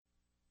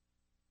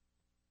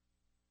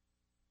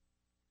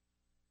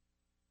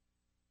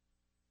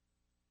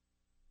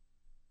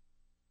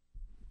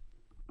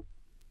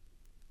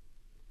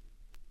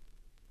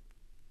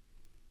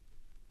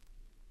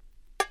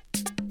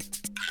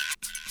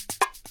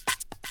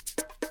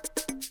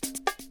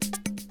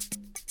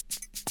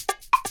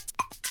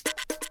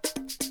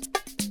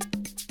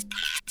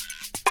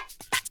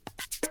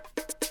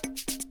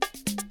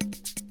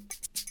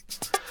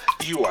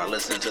You are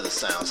listening to the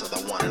sounds of the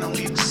one and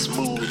only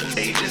Smooth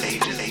Agent.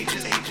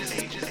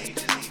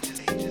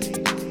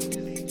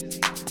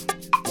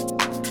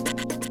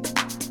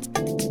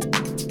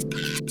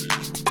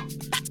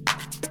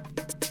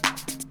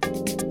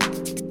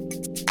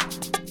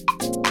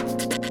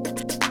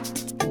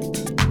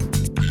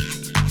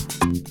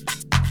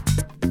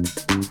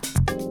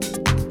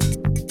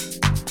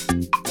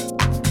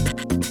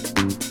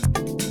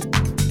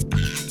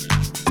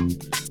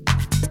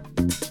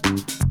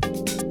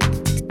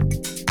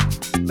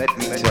 Let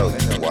me tell you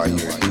why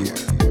you're here.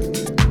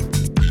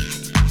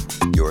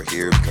 You're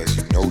here because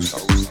you know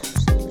something.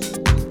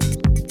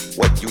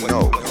 What you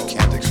know, you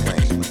can't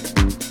explain.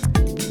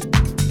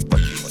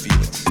 But you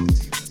feel it.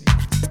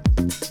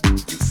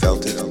 You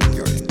felt it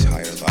your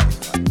entire life.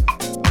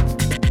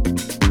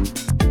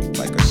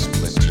 Like a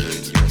splinter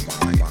in your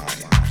mind.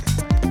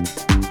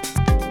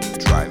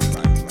 Driving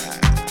you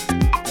mad.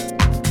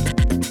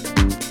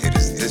 It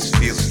is this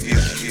feeling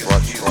that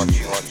brought you.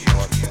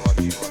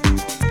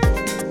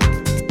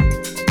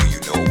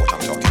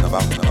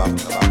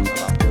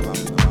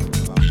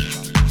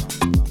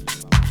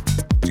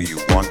 Do you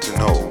want to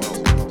know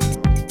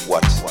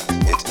what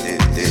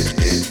it is?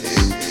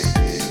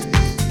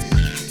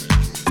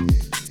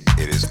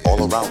 It is all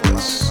around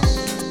us.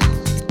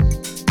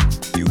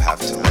 You have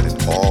to let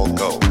it all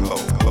go.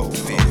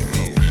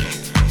 Fear,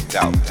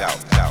 doubt,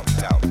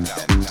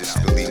 and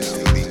disbelief.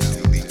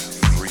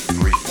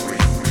 Free.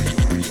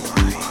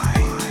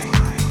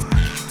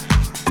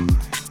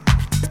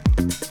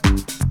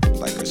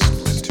 Like a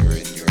splinter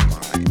in your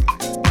mind.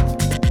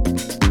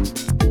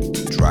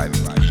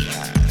 Driving you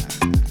mad.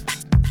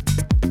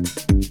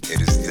 It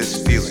is this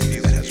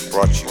feeling that has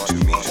brought you to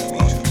me.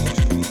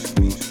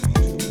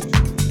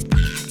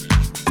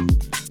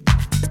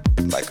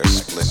 Like a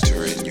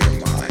splinter in your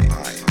mind.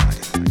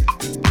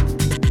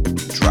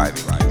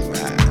 Driving you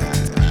mad.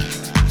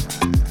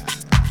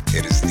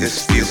 It is this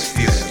feeling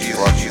that has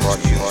brought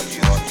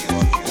you.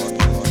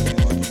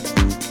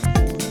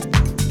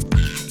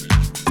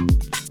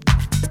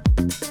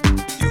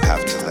 You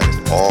have to let it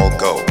all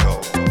go.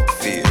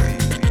 Fear,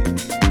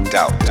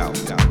 doubt,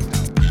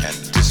 and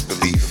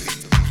disbelief.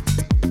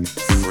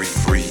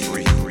 Free,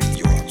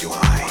 your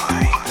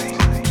mind.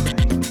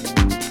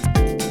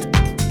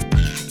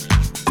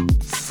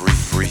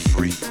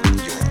 Free,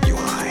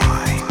 your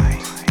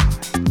mind.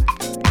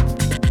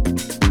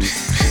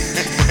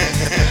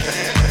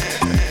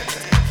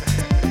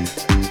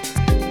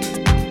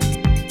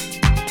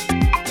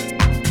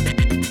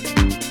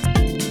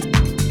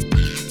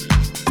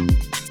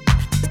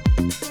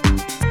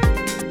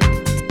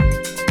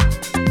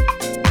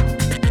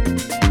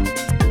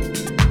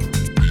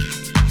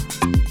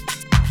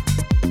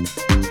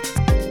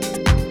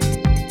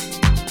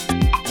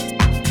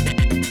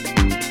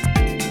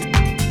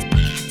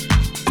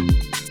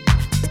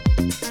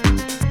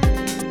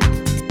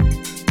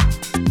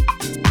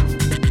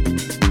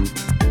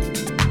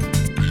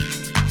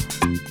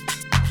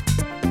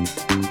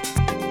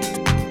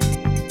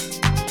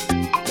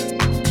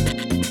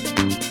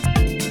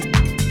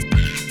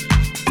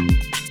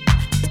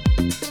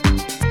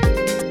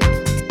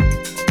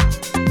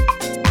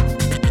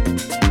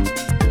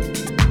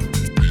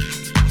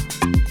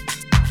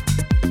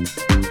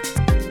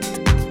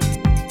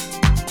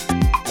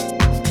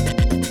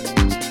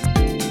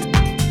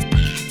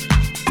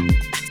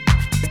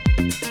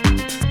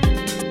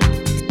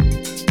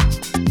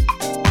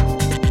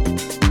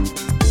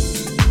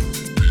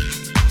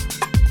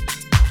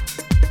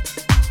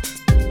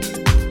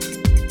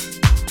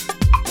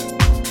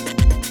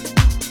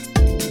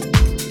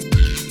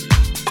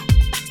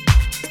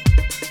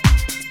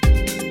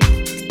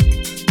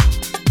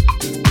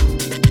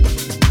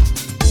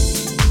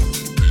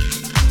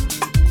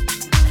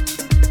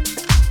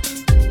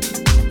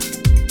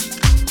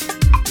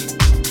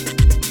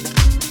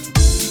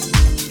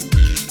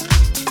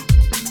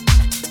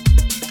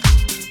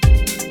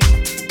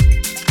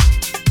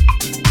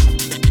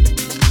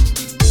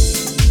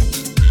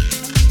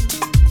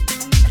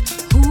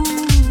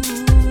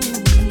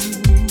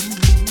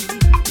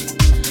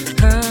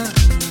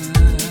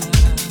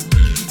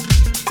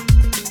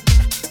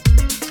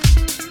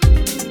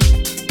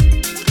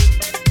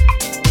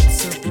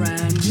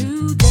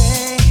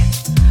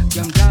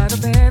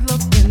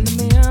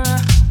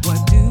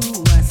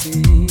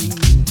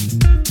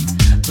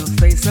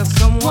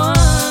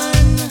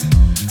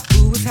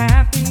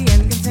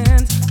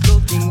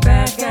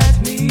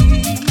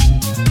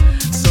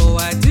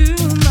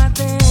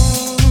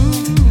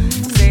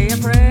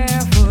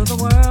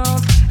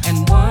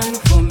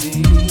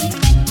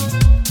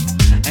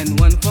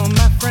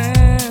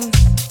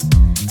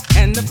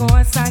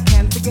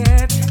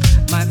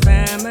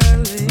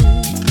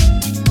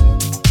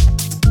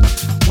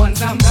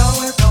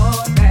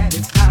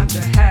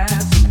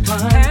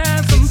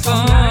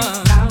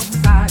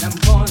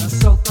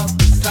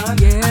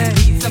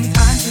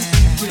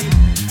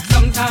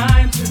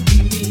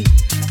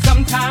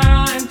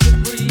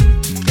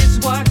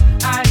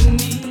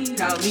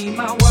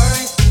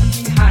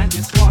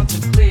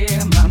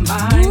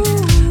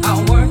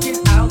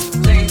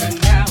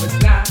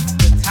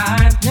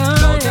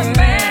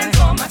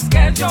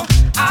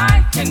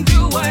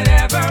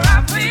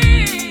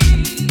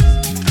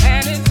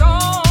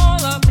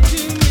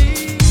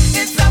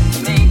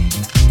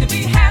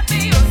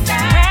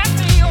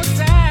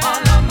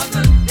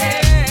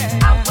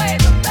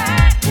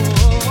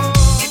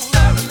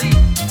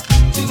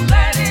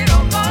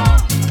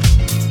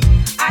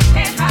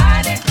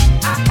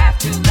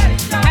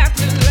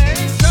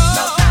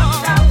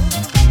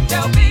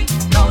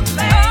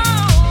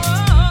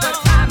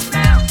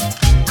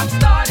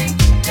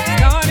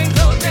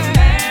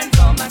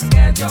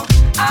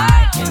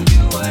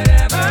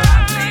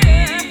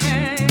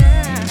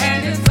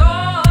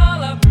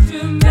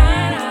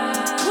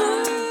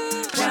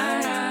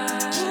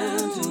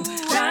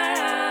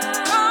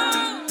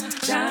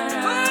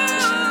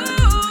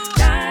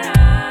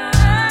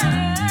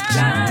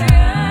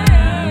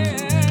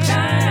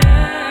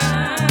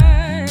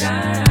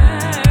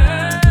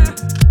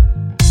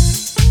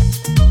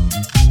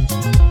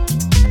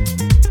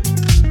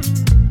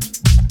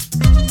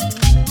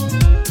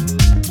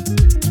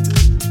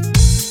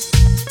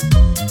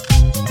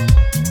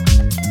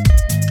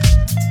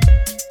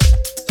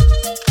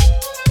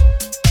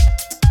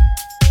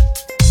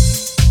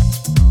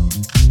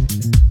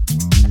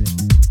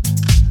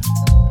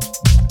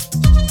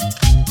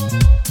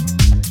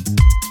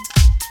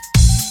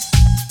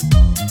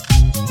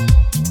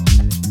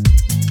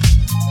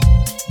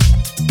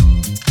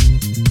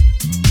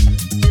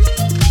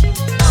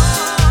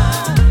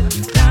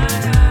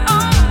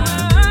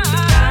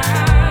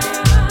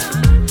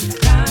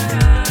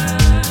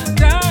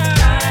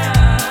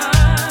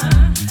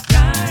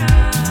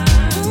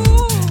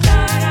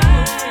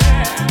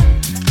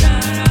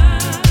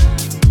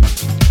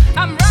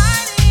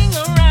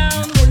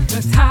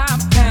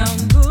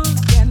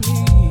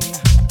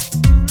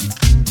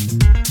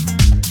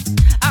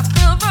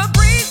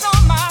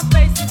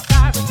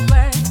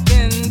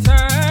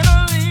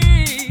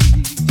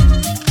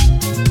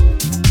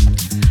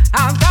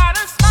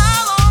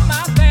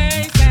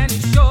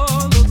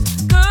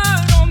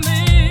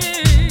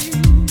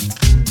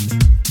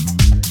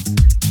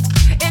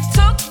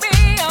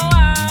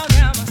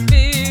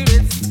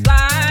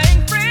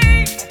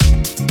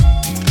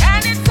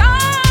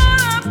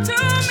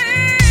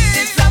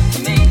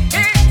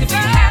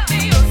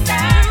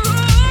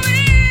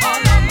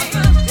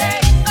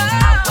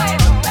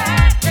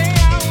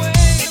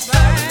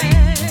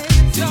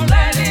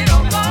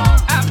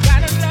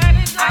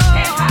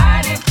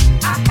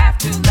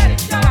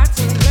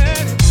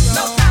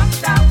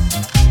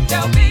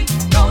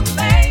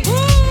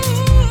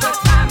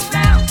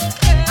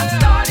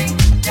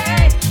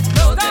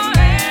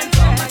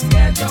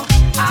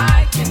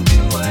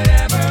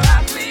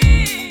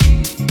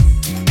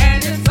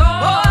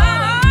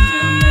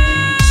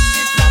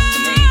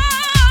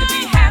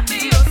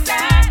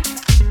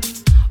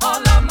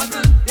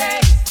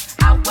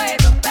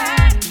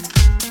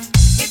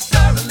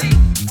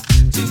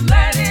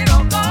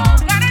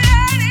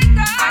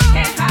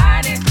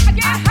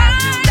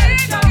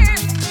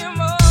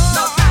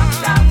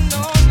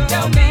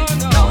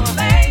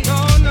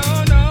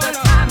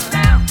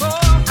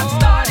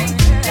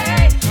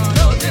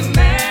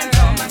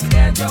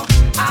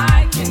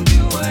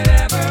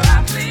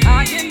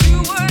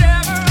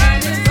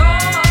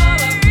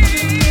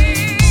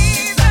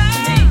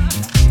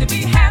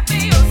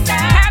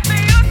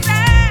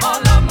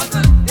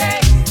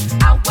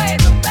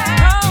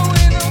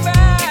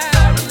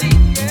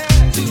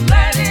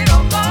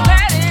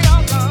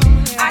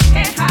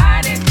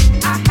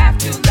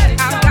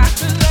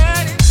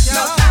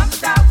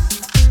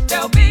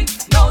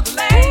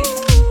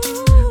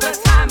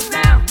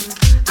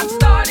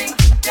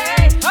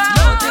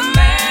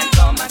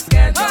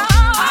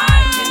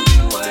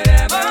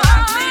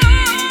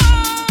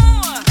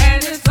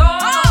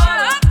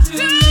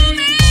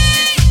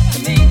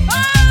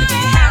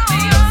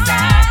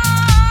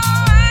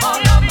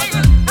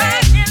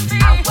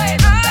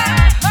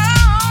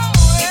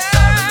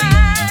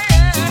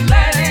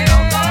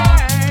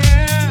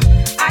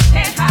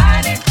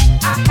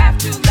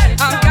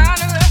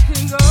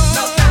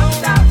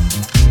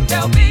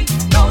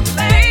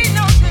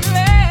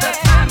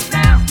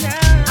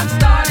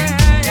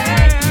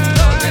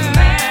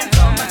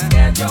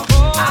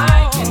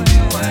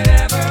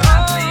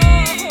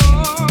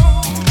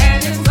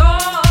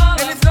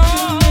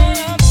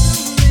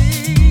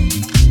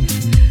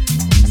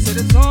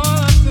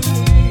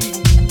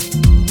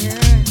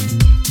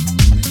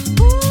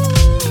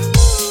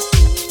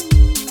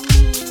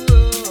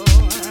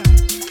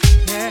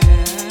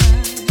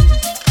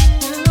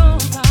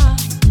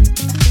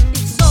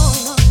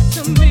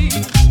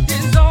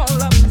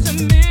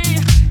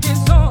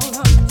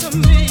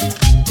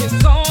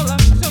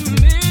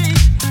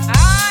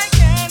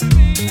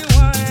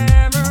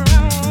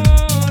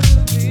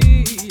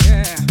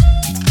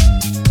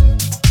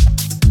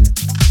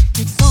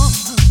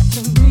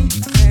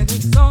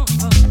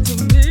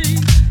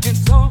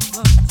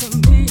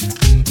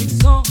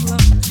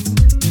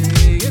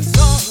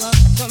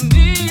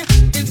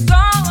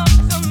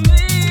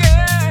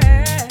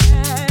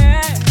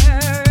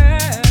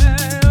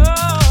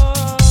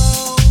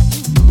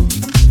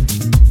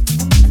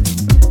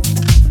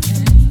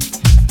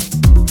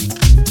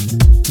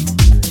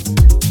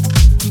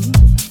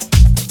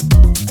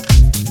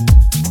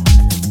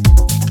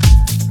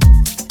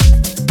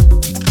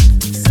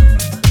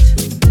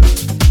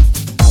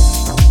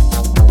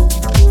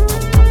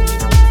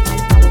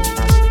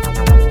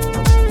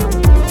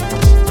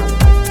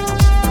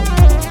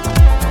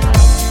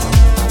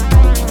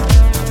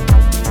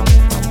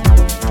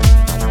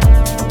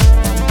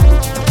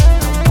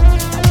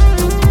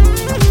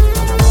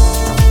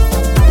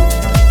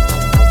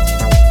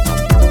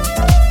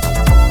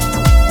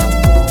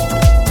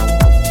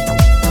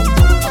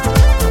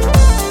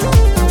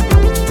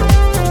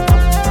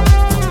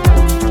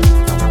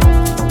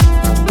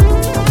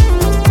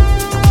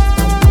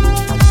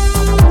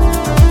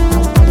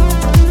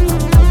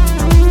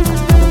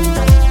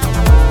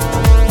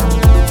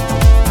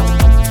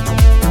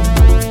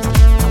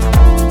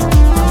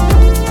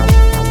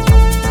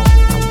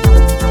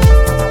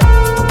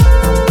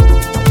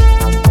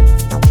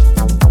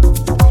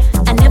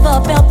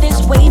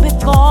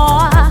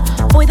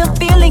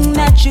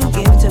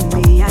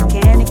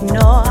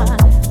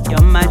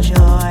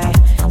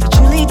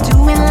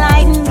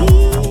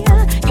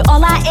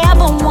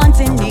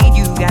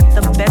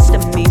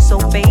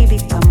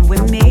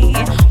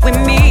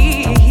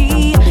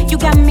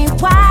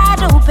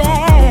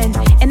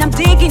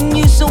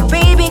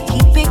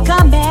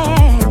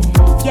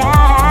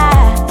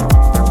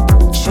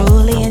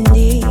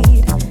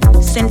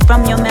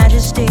 from your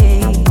majesty.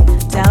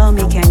 Tell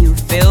me, can you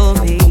feel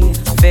me?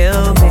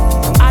 Feel me?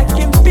 I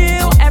can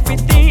feel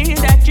everything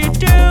that you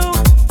do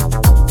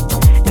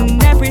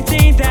and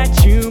everything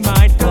that you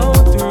might go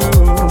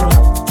through.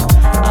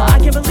 I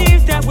can't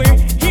believe that we're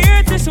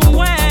here this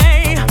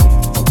way.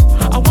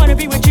 I wanna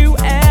be with you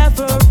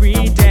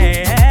every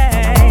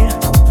day.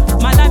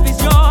 My life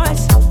is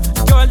yours,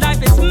 your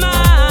life is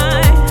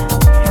mine.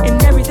 In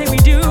everything we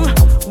do,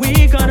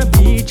 we're gonna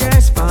be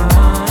just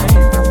fine.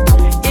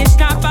 It's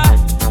not by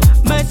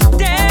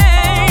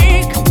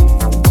mistake.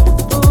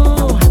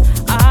 Ooh,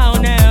 I'll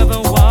never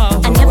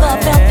walk away. I never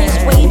felt this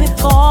way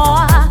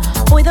before.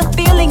 Boy, the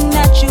feeling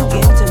that you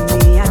give to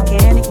me, I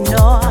can't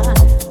ignore.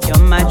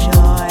 You're my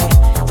joy,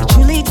 you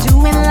truly do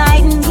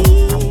enlighten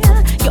me.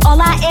 You're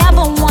all I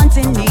ever want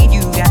and need.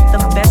 You got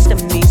the best of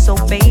me, so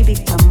baby,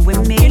 come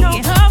with me.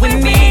 Come with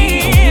me.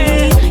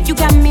 You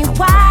got me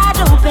wide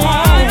open,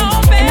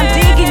 and I'm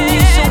digging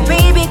you, so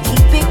baby,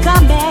 keep it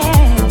coming.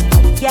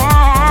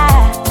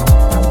 Yeah,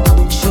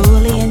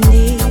 truly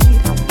indeed,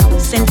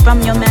 sent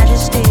from your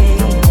majesty.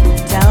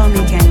 Tell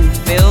me, can you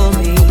feel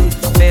me?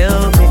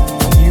 Feel me?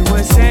 You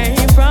were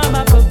saved from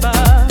up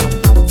above.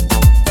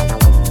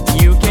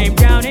 You came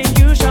down and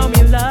you showed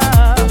me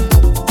love.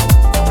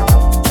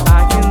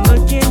 I can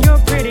look in your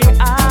pretty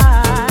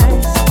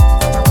eyes.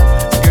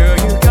 Girl,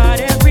 you got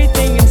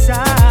everything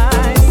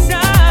inside.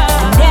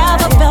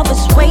 Never felt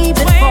this way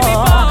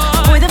before.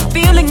 Boy, the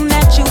feeling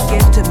that you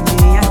give to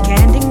me, I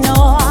can't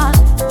ignore.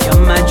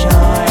 You're my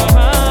joy,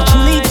 you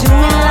truly do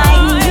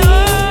enlighten me.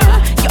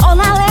 You're all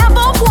I'll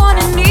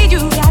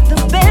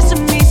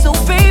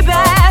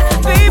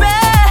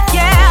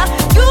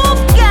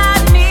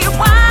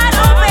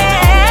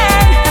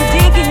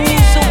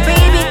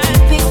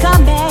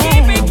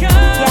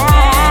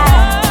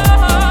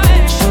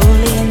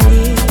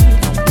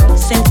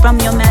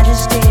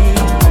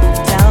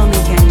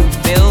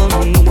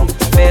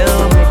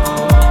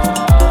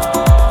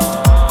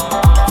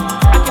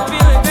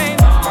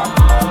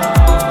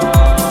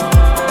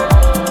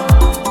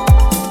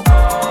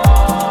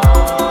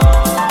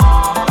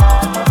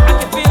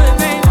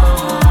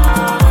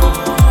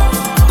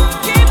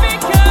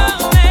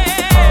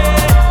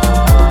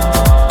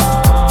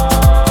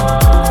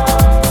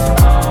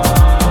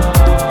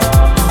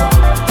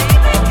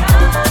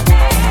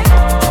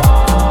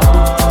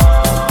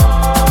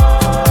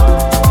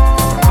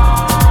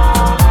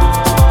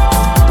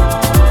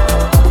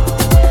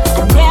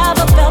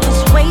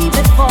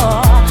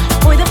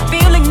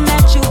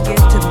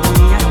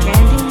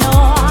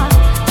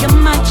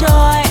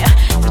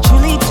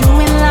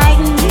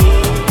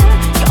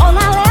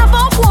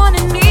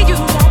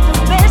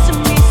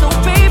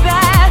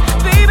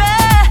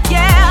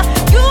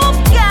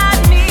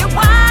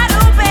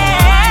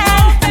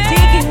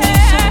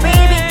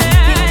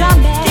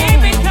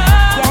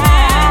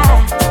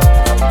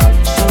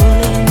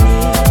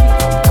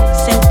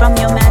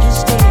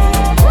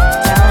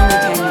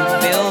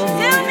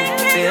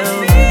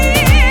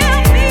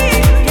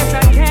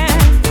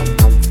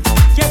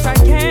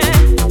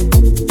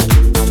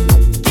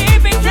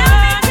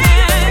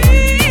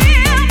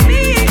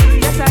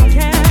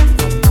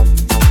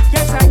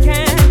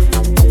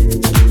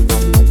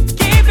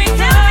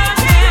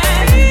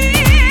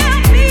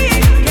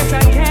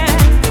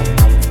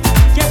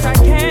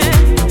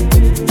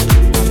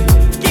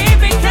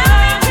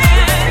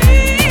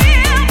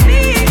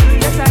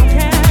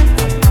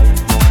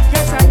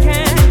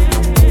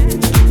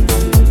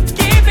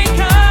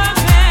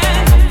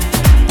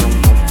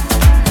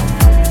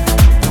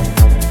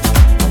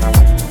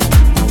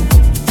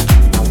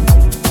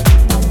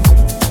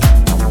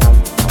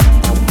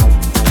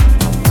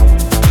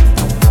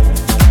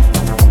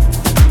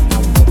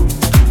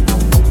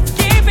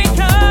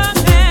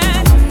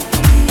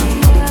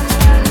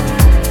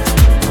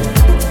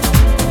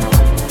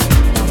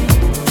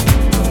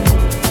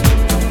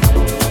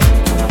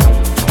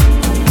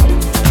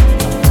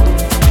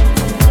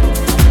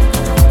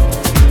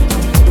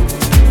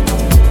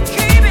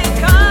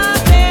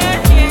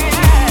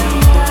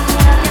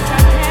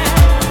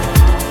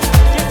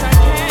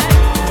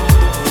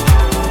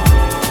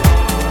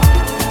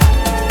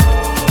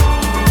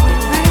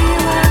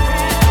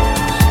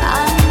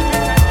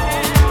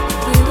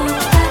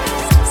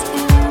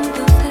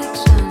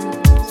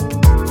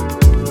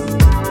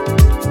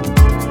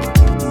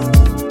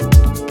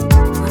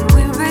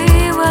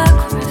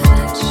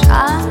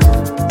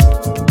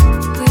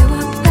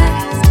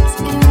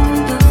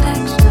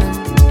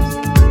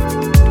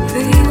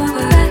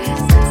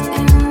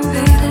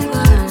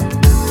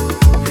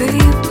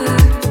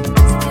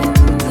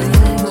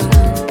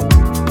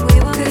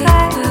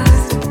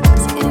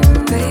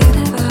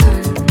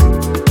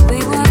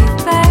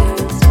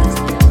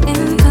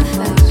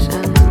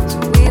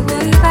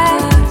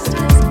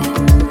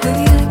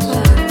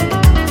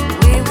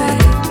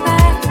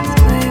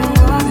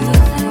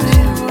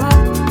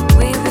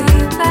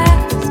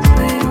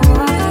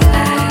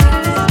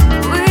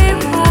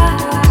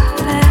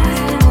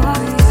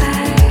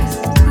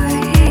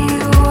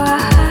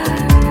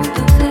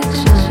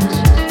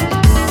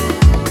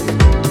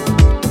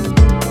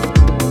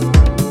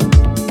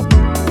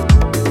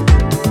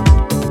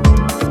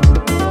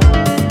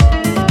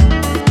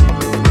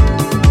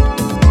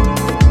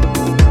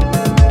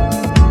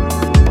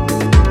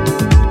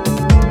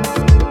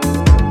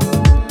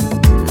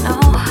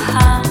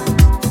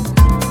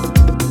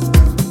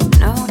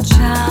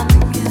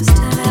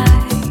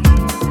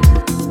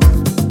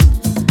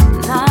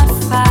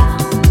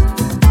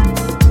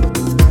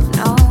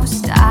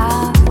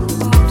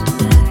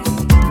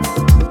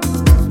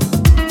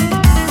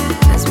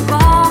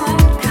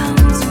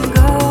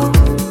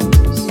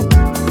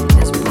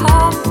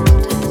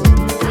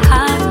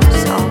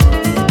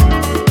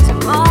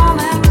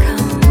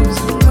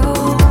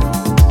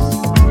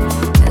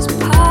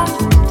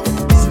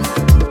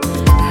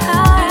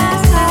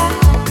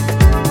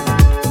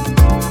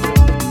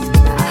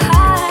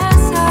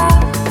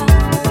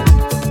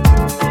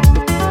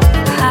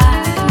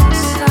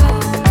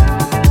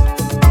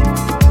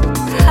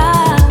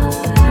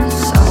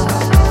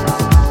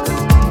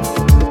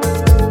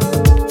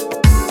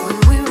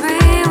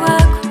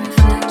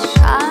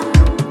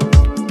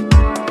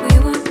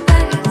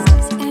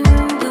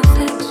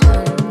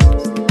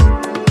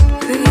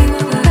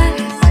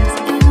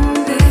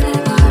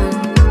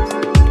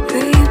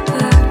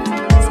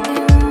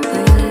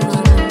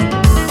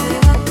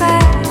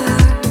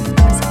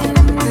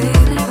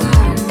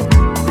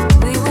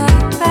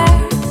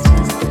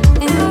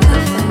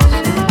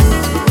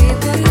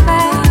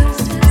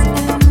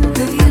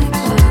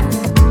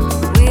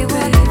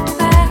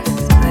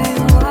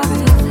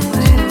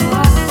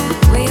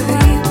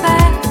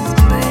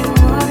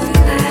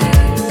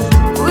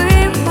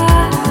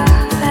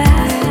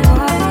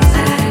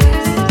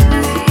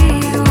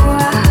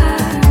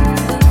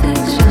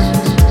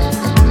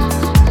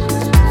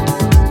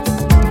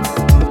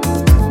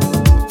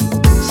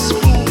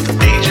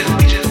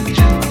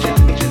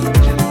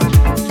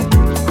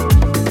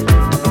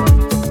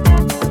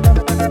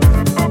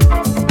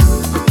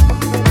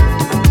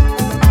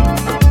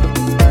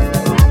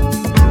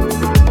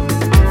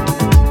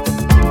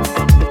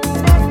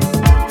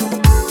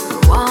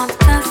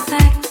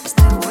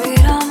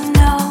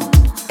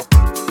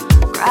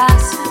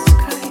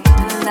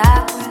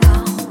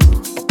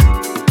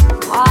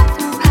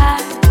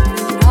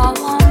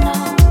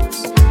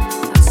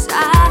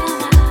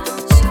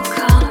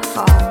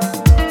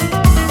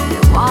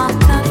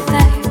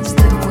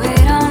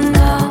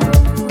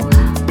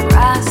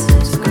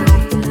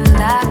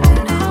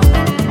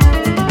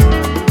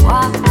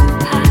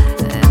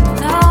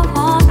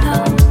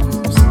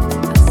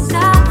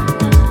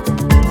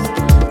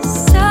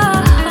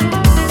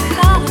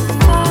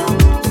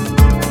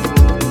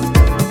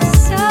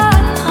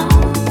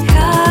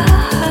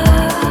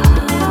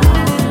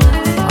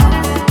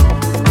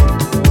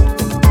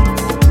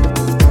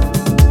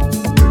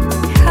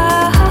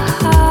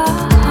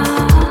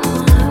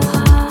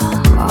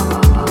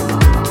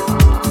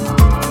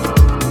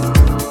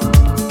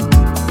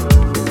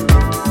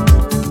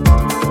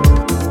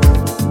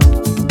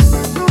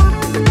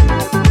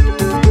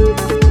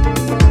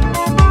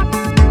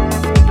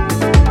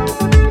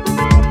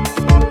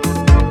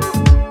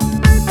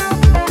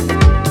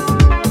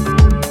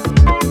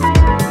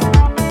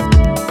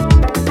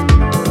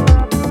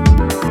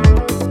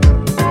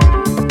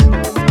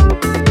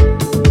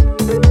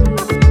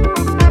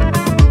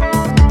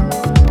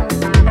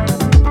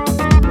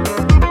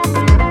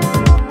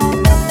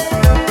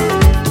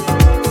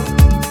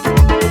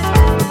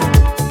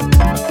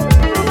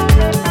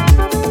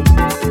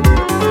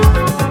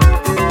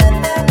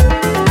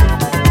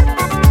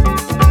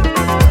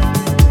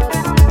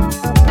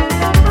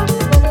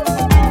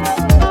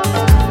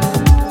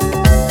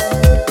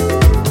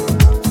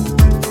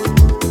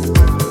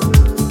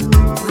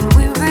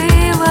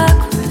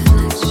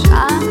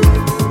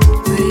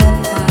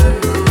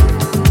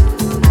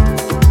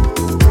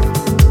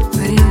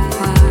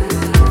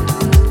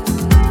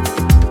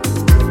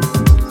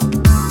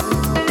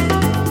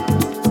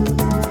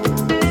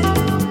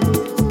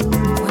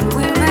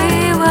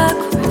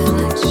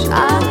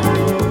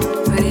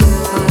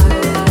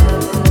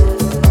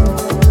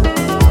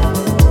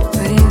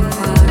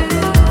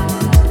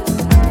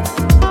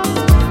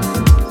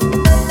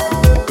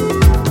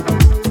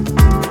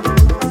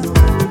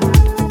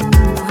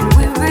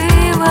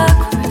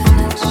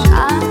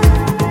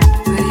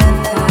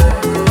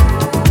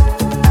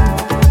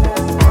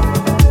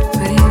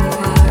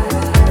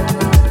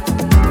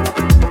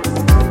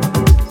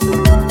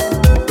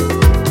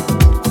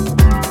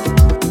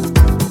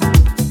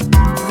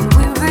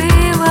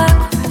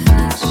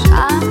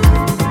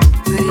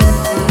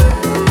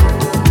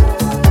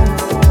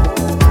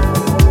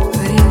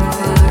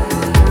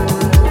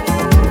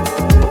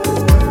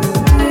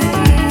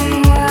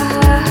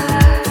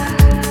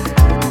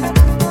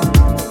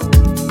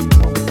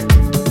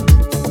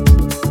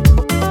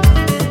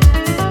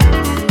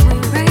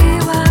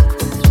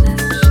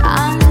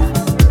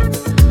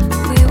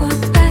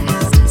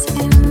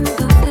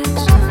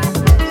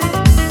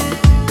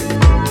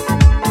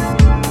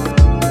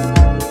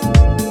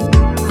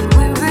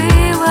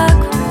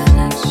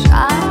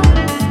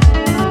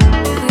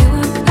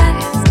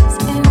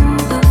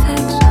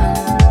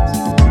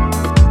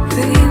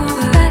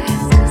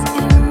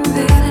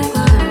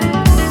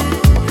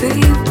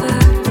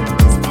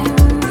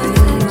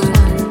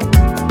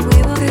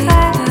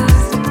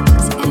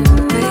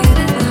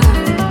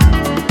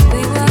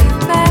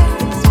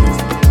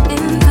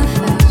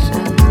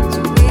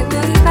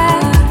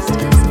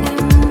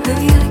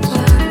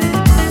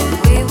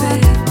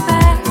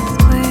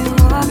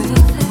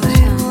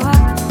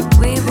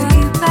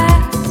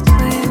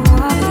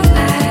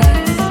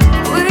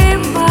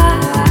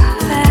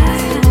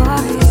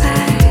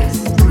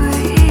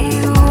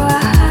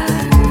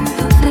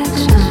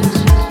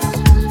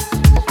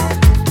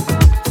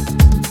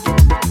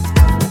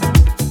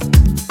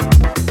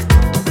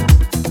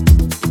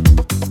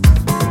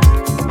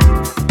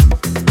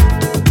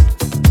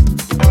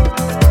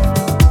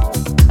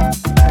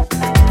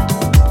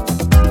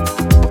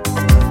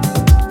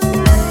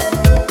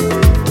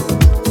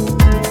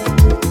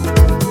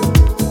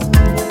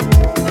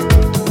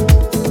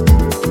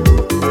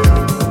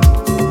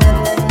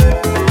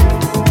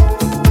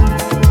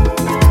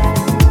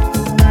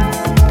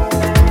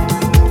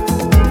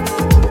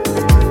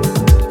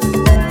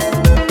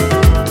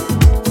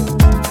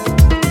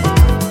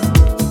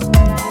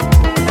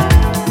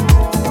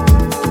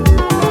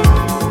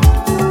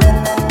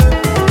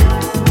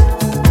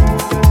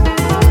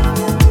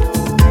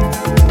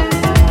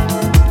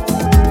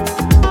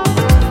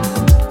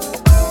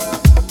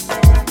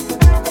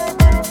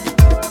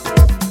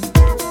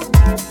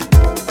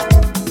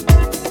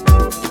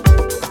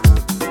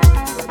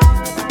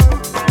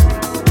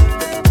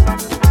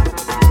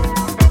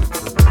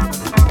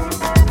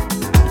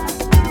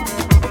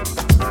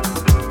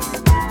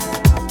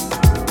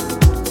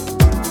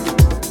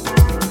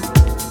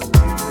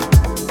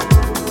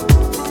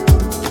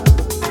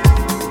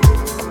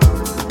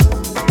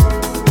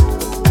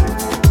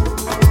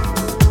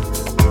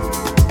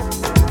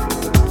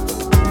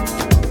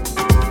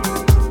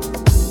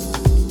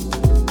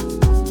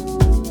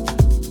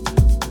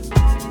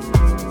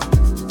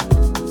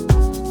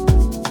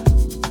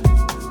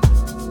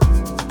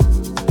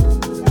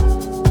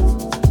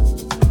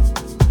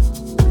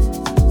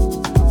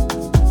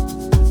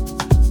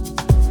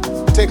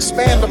to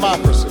expand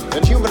democracy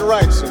and human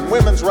rights and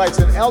women's rights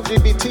and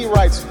LGBT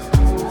rights.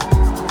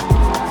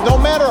 No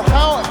matter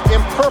how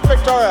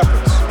imperfect our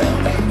efforts,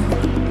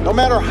 no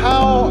matter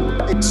how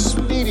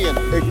expedient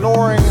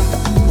ignoring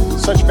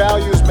such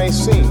values may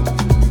seem,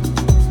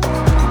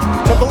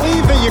 to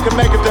believe that you can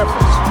make a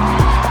difference,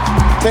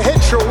 to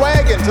hitch your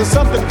wagon to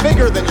something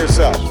bigger than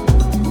yourself.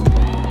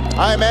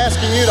 I am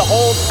asking you to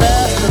hold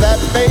fast to that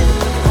faith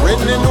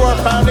written into our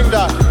founding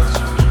documents,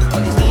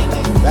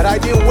 that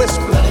ideal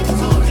whispered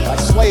by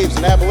slaves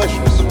and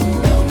abolitionists,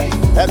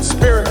 that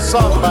spirit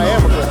sung by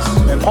immigrants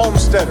and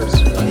homesteaders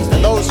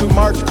and those who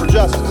march for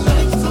justice,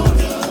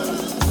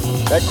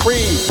 that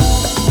creed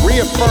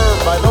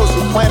reaffirmed by those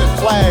who planted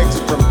flags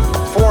from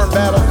foreign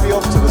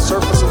battlefields to the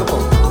surface of the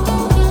moon,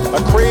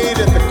 a creed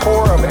at the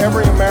core of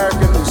every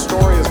American whose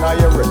story is not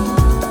yet written.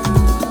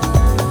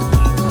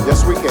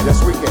 Yes, we can.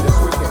 Yes, we can. Yes,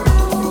 we can.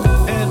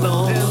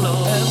 Hello, hello,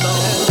 hello,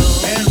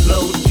 hello,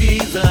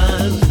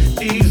 Jesus,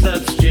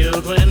 Jesus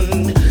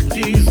children,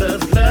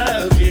 Jesus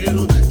loves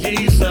you,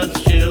 Jesus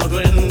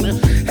children,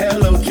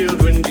 hello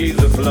children,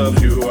 Jesus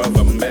loves you of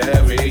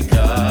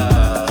America.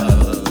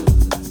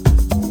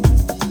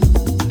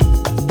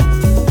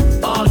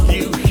 Are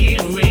you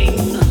hearing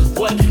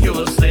what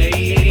you're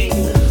saying?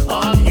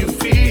 Are you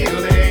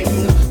feeling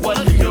what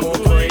you're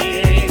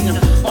praying?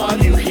 Are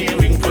you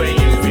hearing,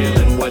 praying,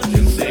 feeling what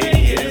you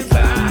say is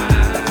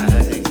I?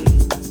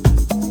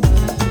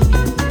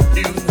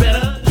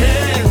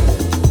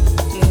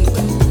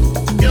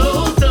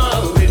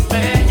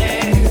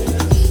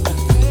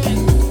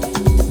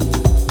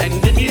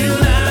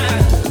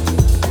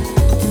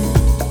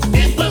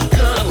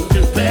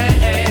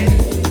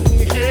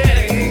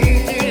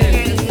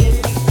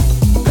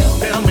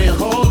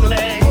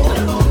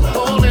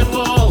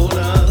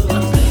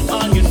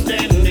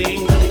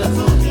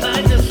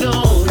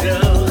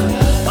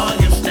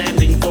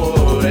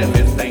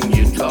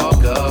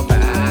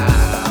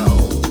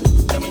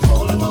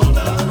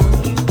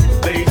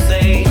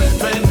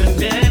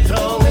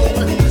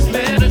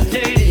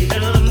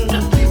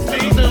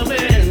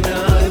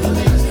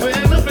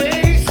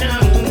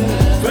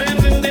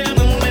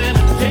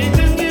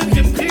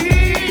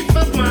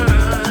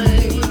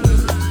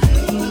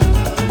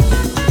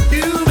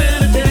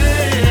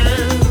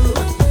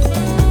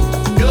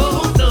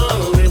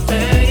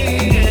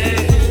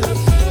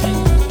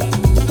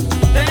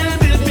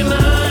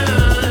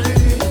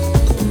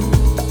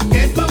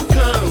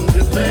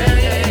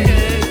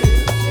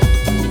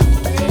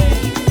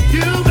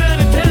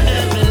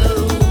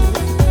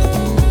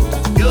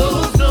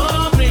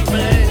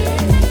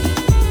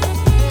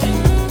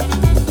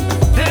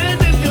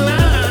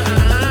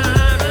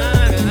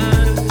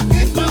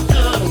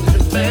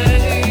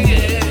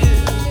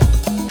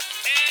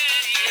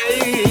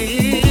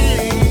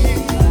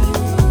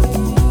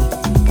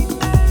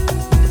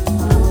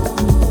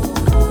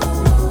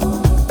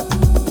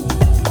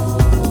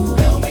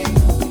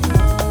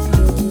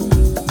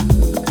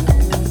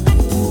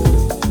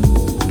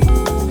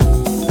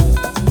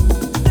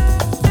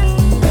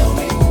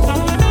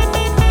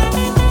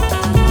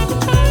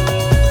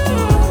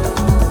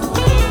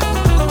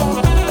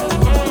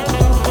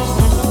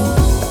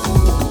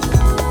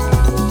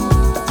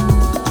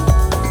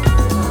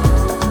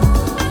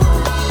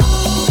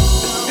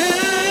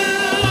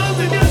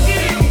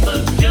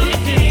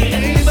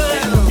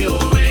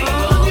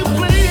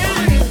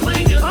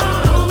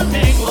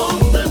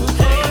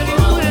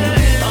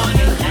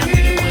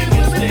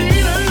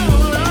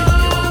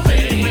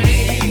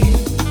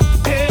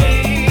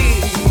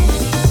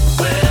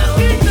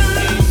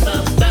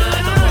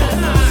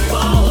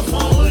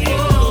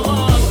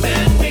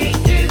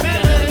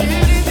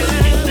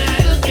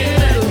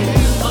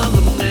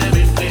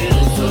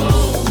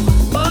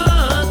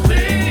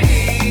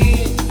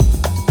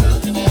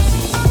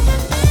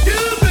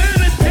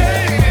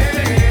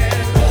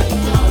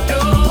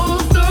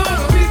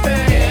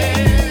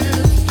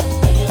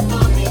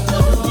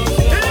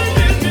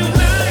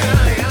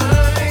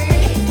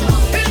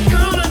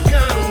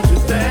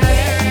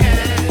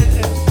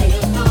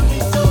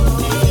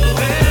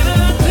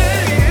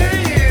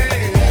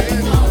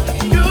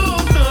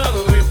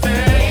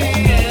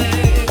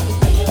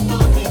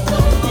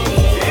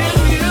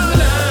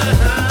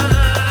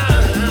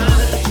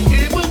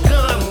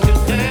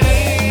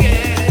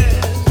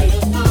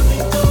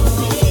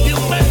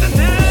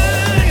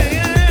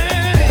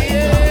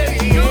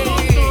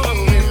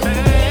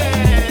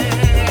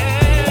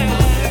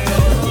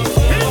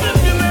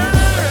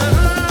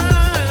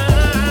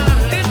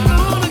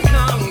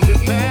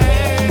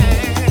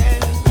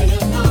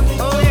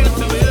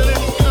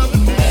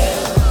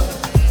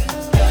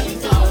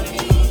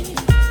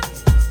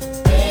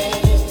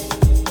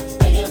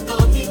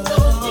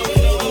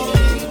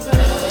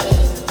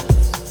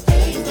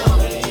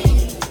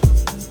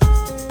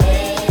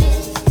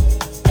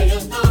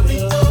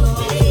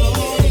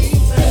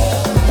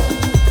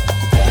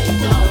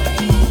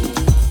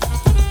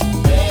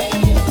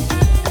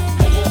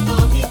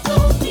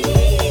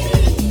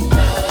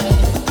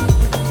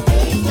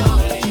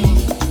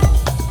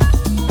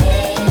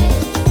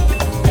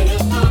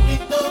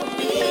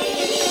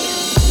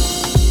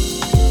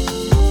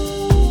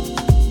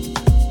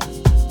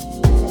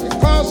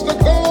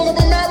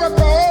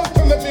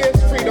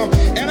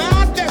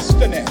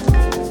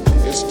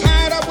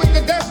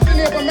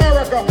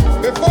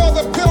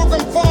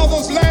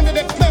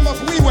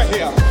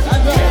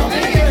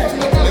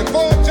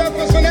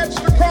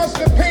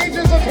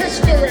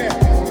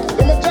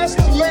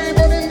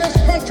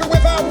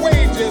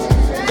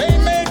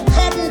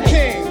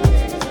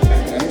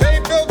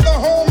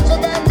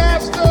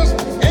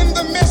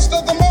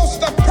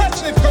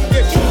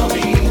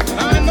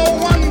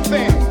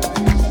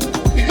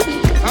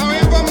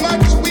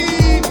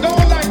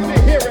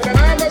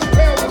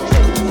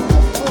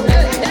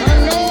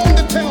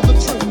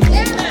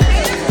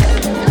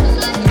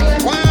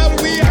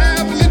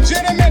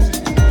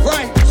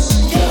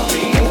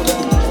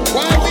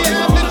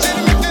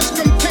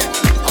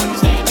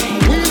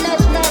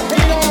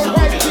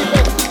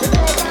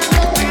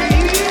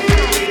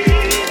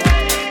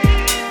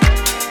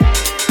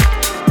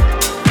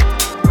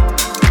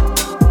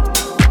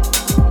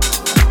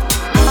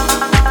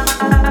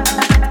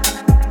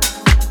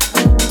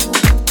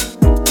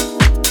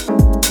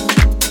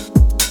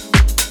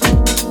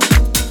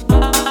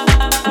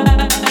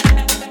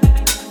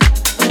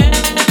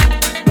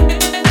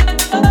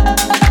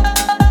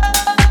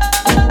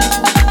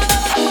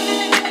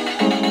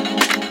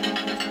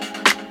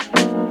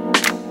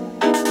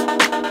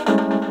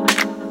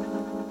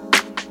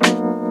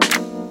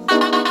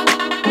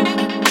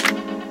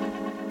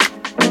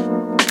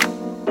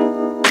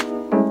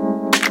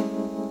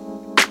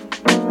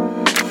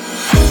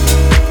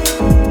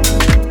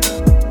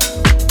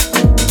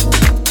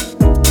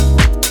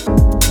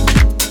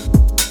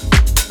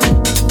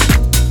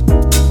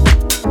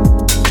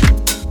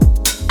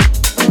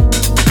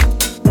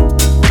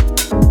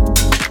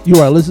 You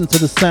are listening to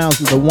the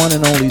sounds of the one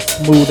and only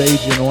Smooth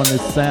Agent on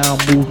this Sound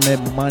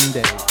Movement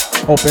Monday.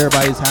 Hope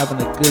everybody's having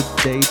a good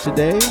day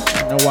today.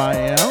 You know I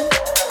am.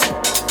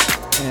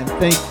 And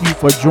thank you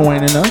for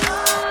joining us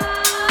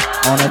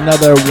on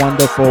another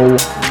wonderful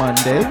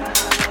Monday.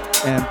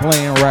 And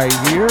playing right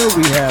here,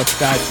 we have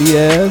Scott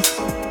Diaz,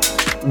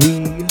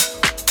 We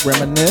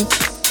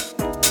Reminisce.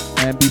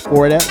 And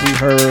before that, we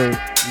heard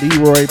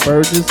Leroy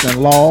Burgess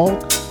and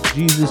Log,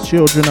 Jesus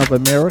Children of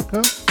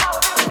America.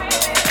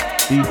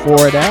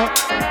 Before that,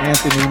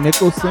 Anthony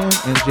Nicholson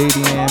and JD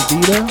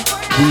Ambita,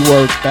 We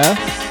Work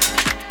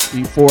Best.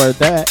 Before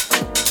that,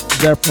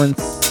 Zephyrin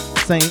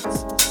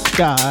Saints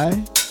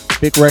Sky,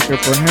 big record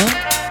for him.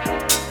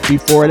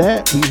 Before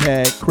that, we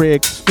had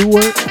Craig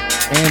Stewart,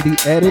 Andy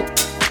Edit,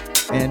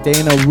 and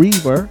Dana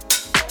Reaver.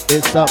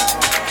 It's Up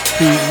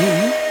to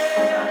Me,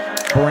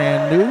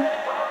 brand new.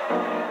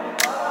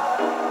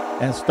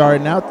 And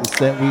starting out the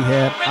set, we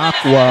had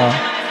Aqua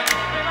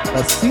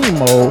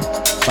Asimo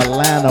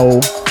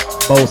Milano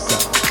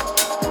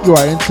Bosa. You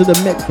are into the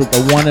mix with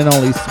the one and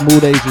only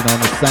Smooth Agent on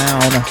the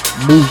Sound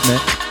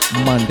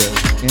Movement Monday.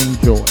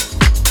 Enjoy.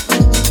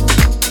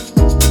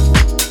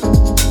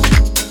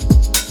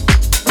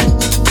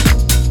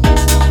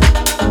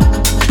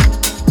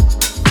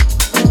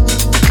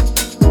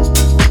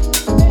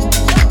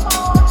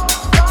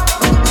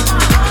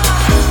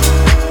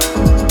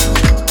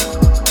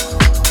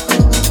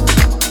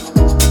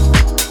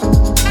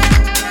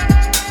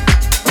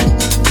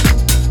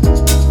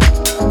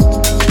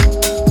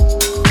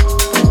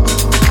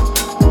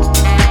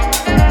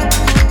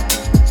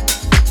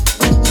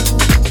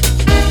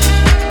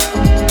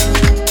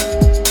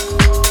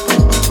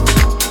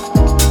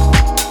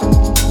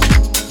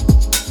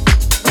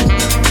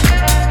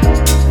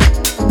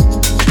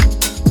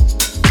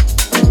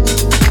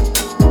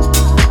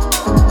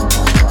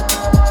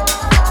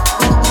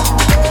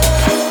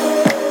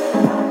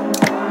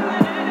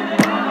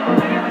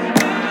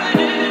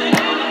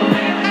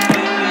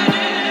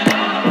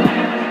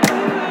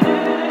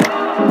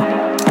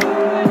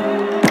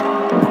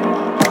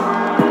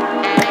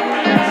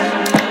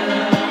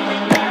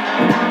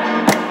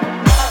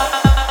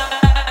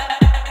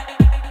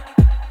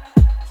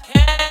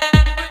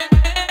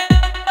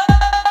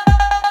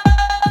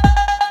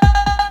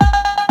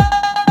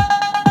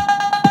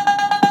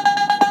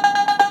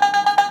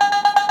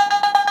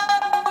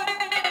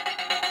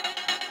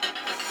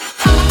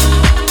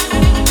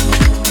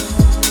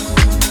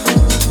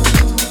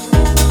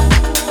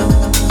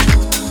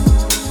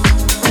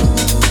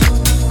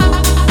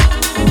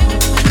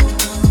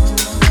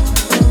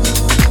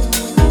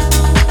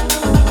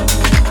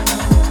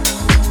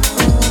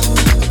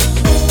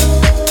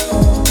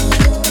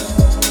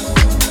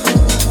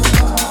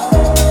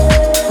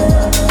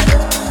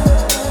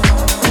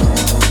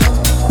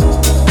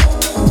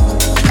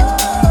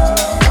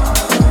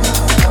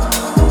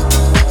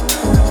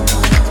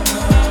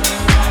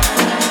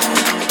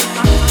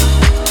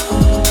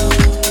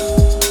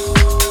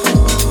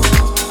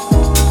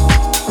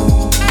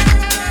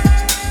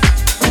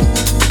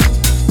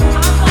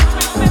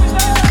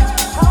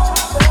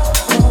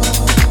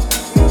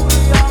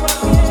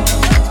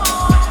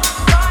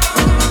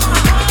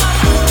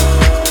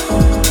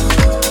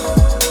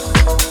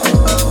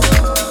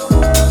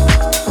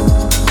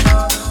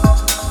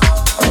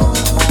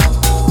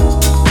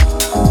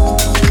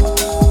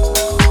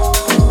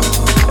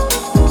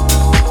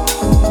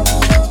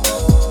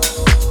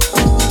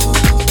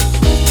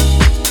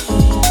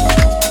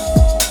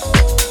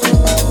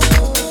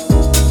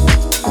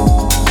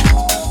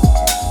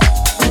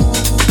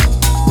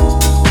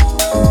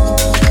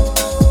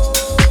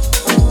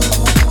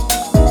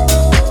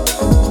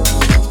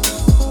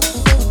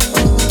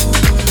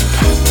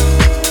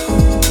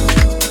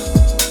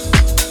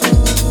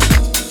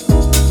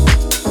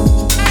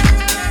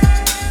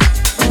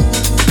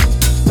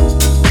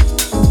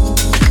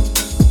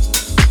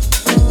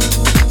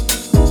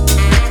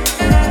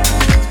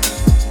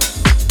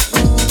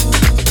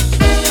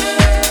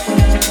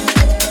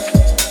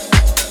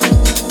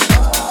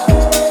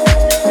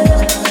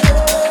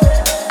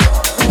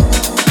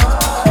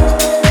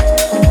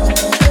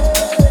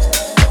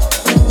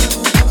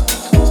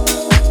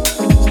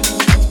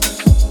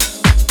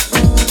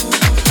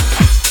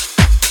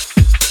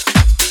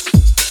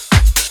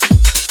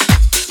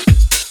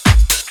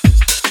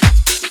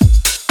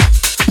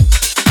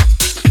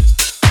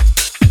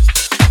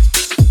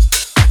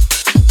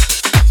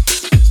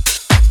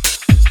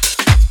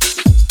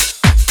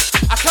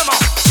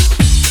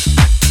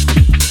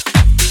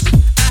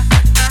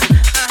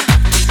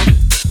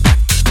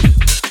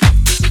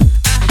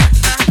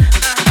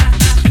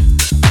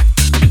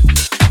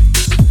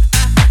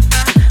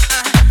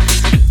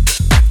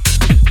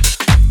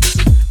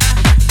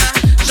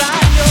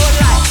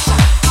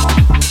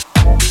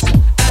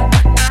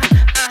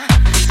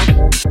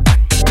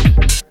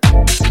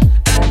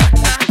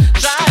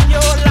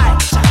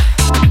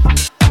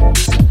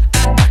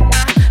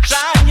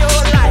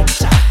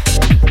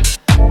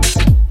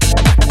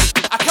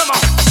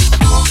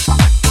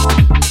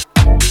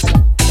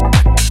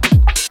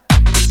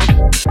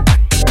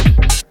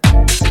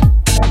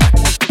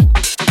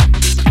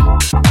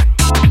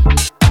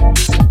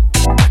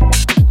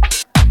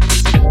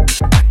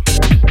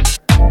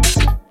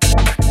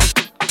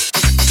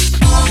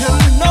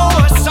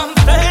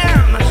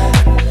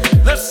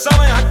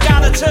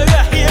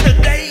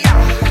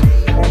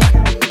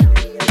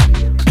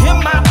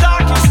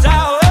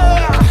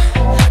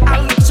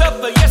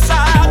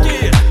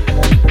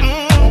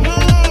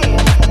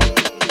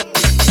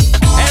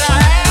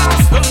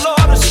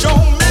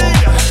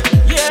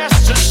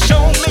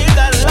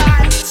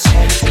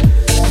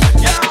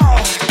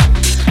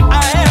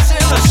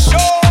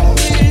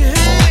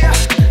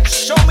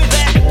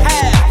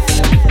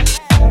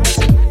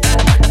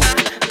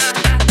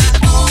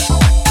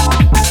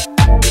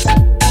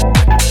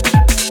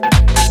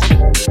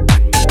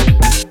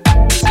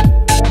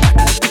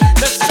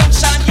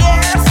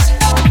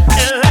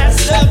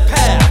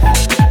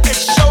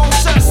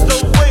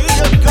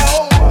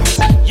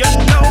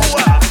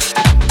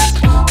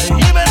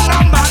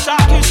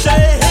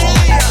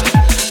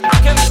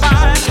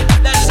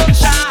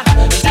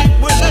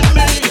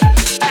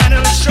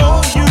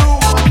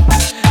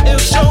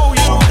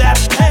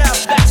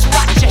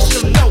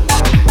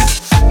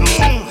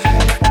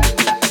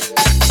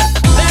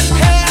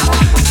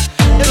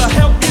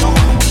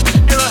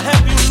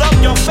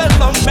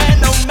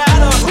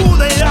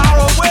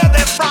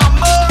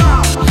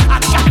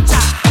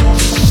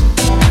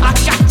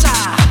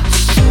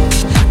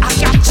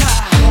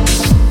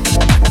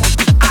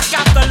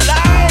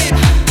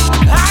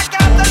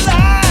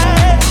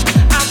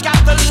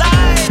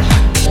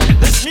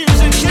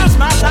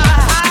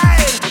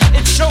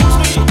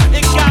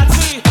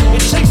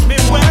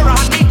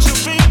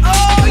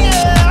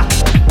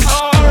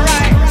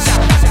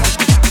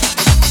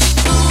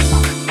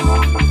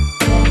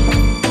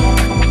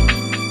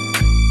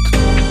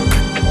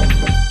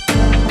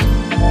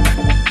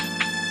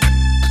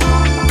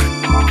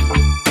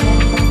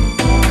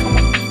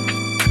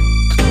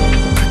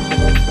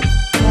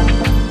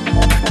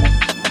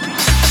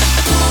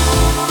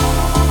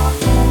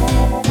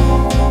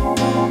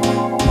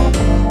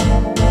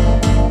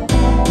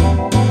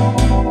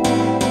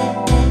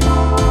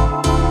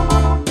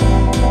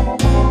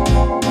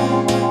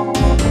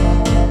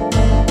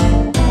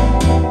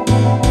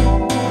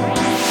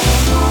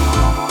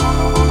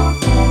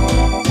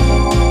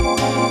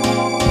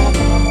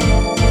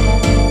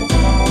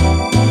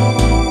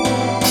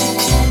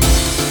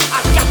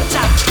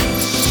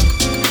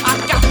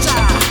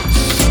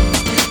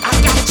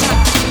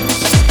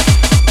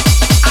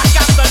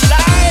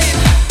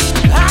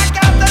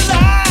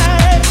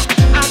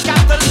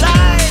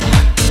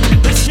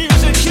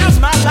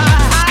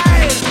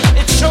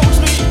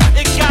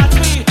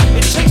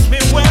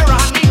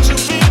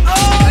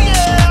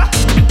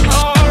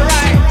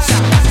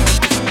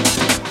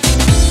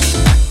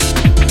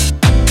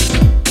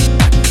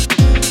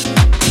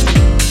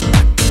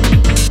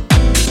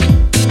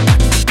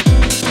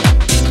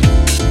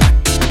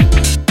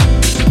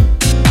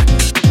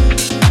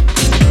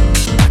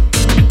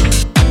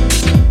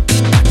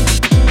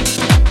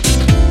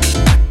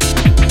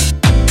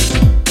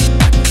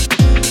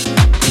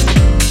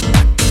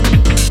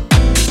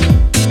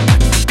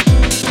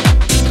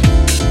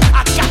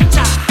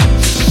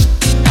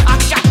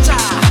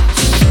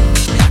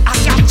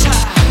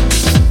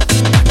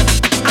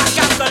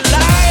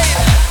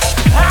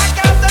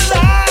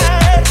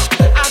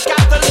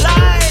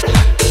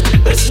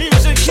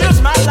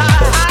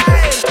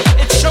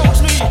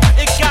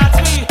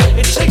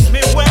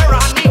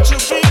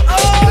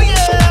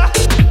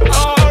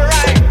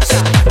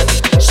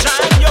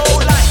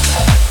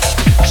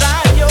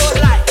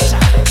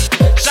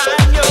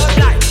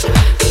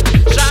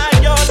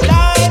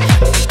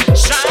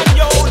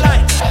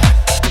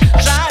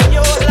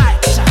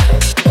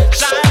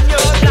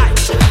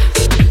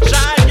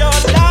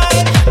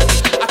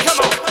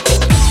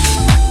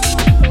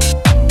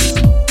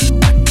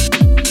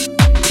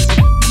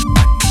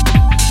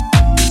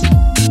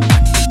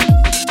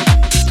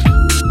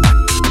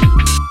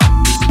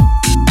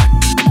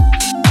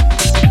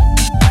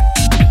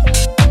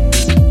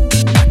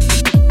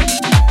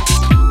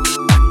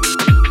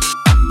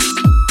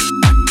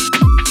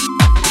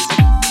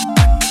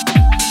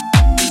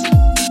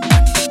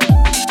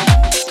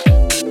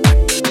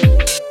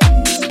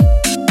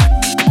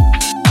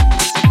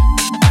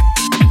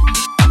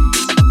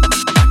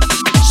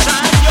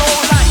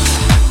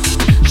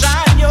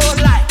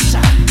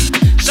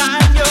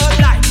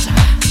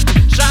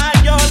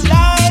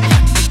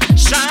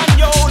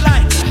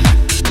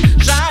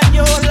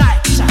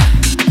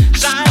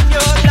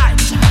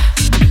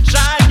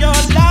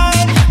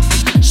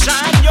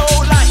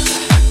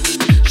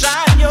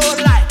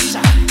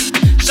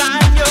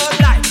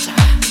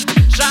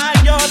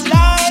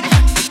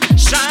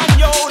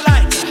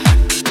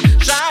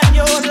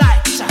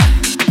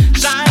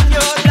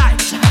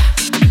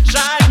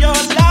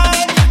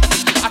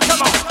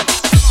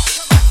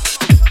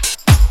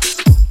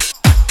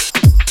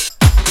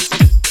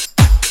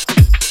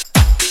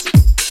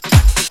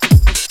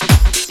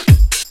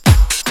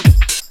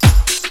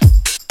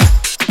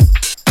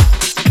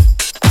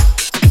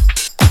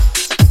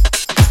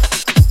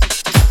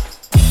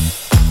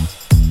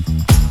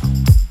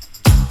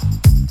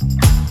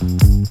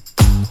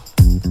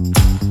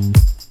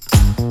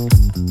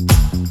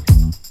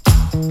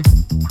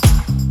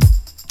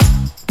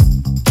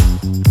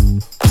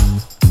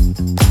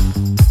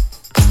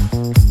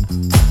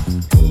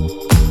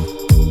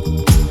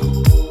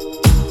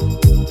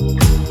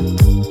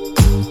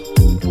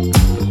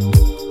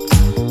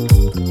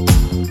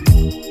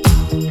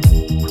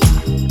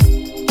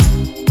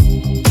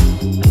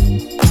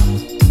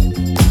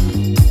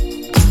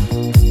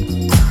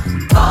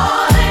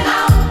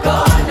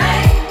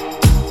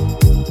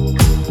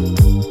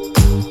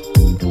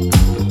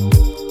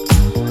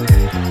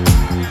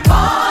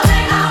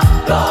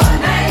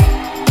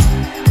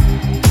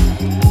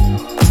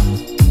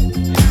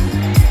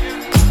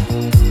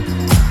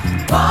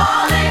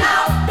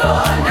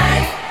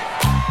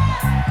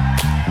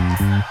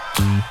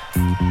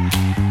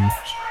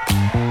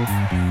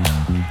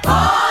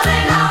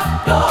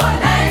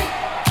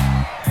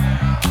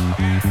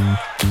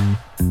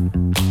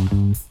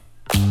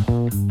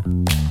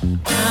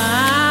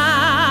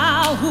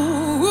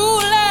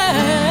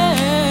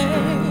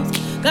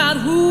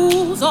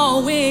 who's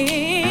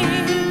always,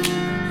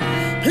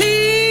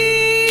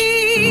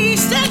 please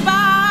stand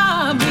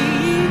by me.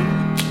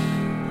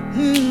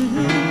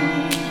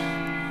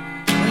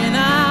 When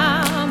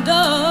I'm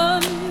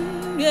done,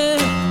 yeah.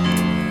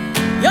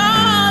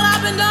 Y'all,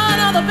 I've been done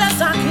all the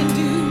best I can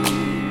do.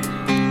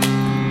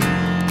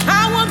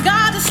 I want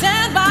God to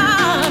stand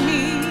by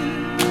me.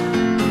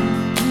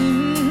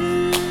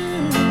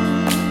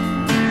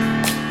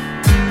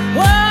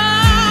 Well,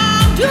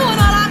 I'm doing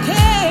all I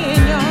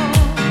can, y'all.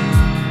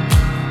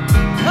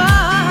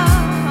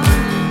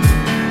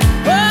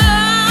 Well,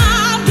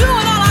 I'm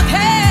doing all I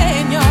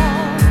can, y'all.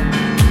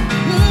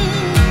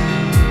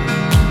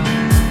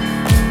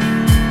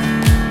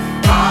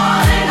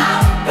 Calling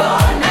out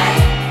your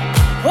name.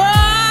 Well,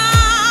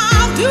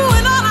 I'm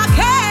doing all I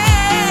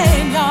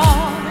can, y'all.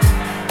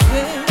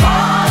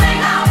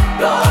 Calling out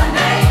your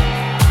name.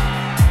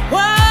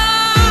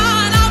 Well,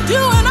 and I'm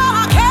doing all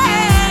I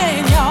can,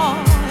 y'all.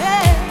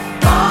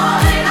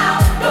 Calling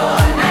out your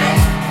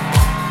name.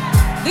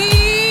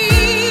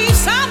 Please,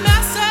 some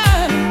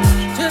message,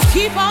 just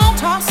keep on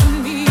tossing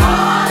me.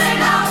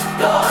 Calling out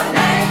your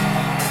name.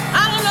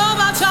 I don't know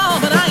about y'all,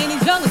 but I ain't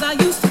as young as I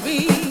used to be.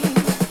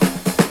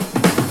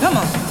 Come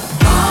on.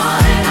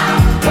 Calling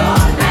out your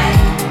name.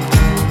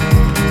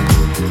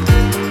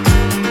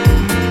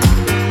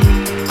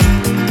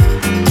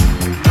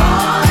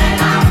 Calling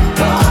out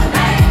your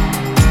name.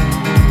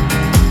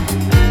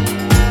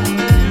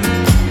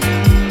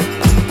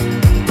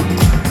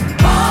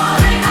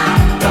 Calling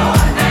out your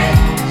name.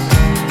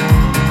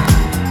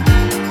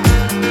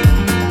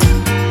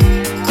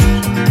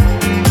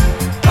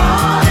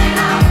 Calling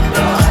out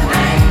your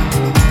name.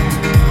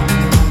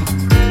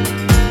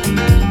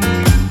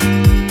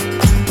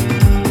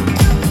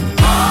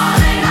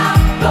 Calling out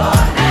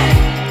your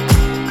name.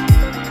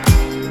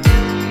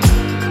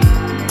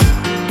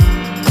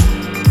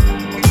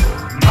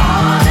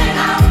 Calling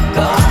out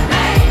your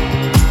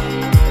name.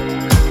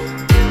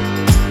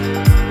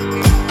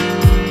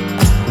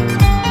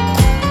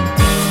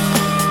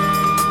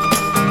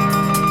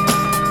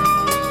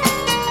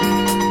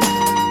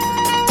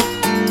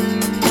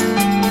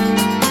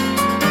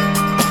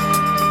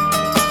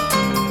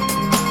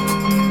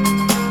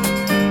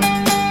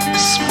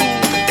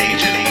 Smooth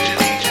agent.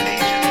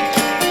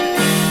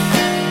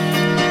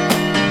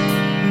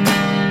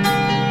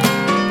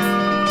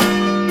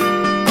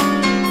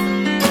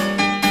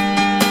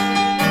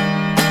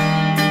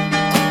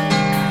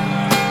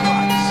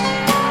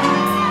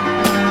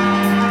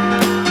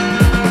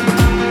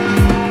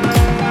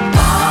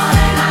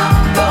 Calling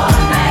out your name. Calling out your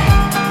name.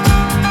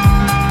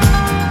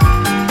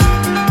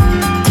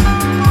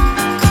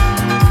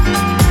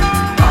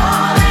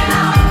 Calling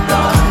out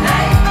your name.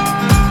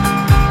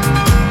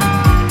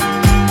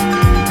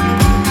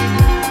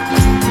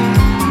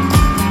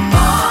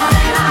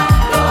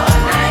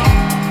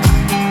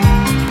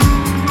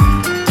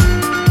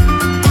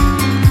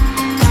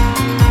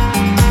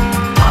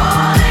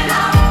 Calling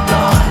out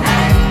your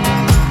name.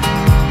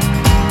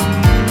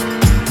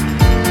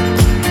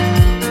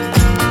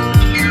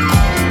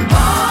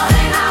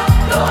 Calling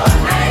out your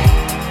name.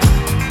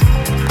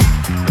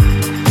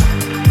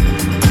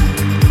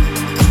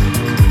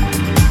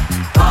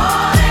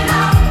 Calling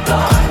out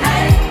your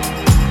name.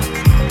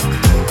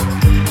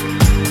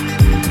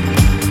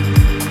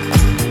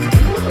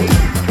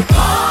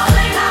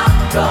 Calling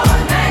out your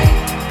name.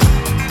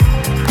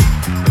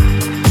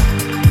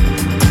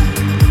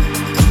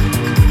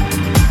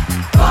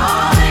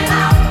 Calling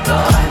out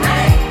your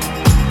name.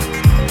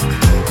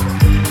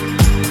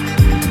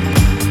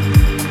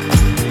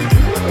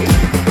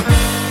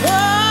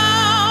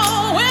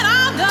 Oh, when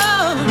I'm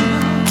done,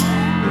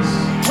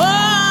 oh,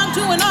 I'm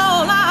doing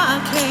all I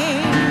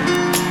can.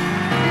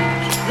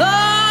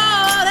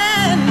 Lord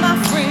and my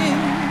friend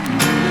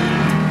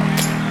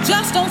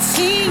just don't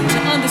seem to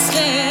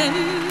understand.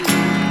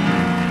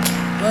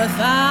 But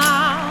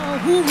thou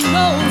who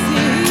knows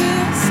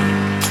this,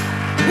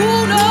 who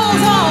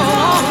knows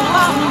all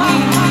about me,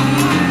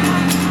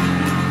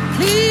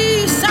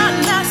 please, Son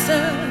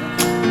Master,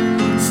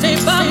 stay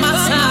by my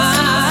side.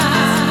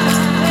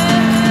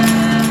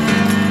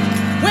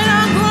 When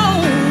I'm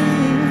grown,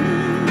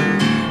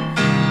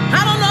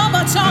 I don't know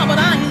about y'all, but I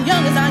ain't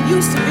young as I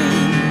used to be.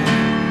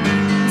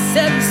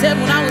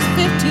 77 when I was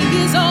 15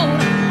 years old,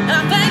 and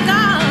I thank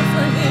God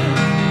for him.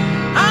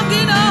 I'm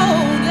getting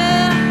old,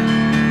 yeah.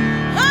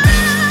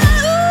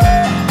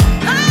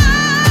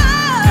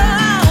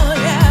 Oh,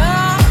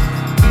 yeah.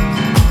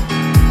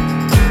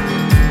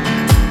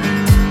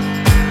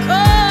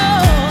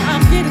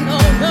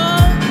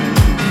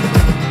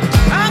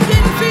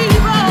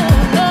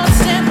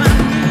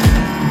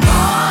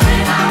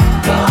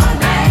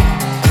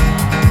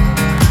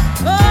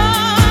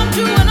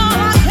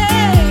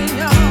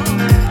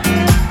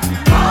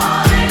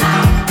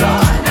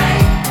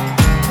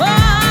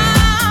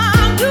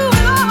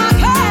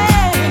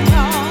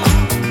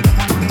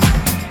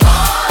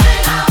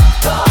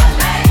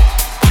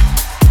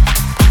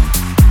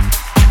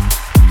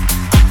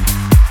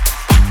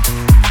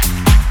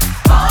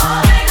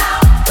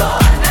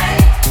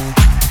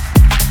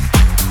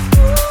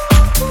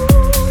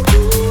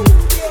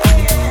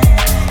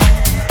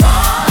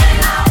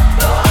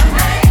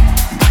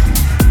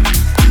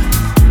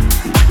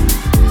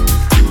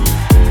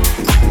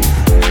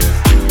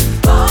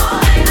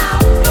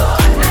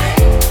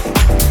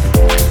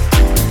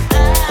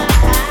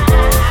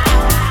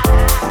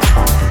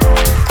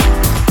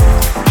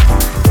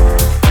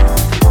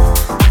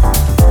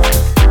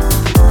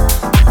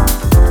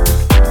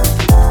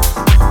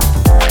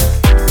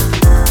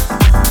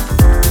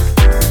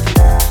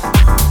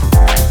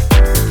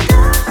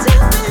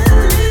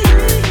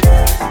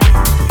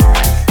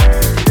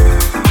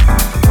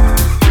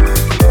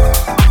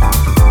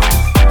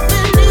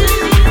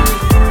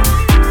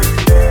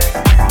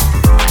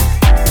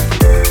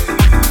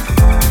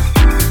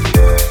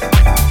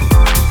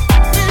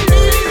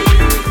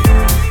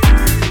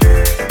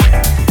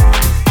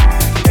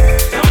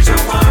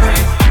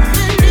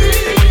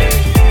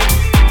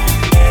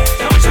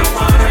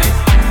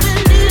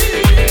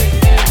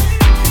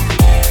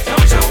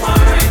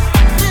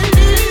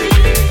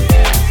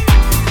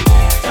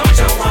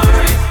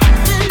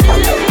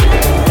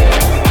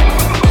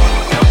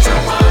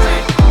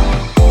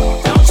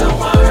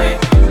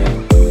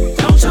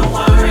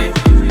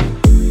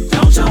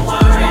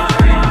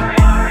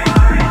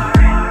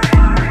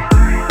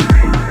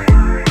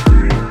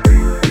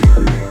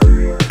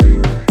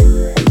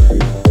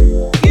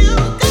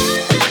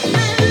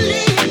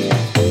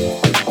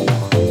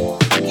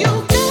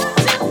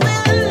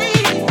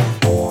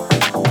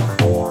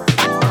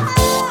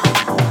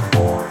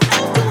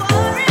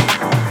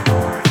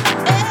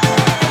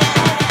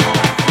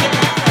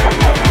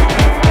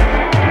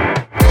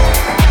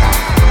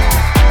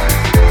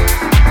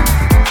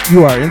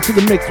 You are into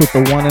the mix with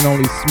the one and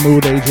only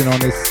Smooth Agent on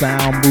this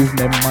Sound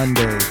Movement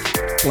Monday.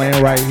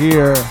 Playing right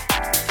here.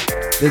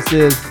 This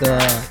is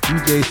the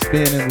DJ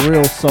Spin and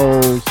Real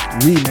Souls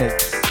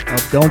remix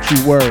of Don't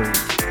You Worry.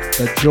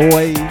 The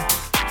Joy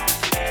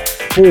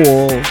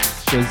Full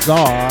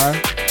Shazar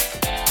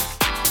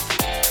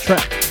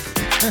track.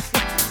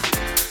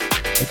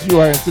 But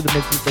you are into the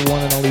mix with the one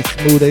and only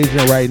Smooth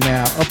Agent right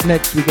now. Up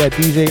next, we got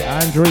DJ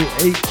Andre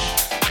H.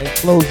 And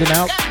closing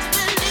out,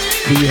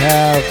 we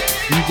have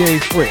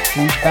DJ Fritz,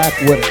 who's back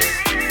with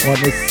us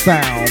on this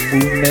Sound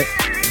Movement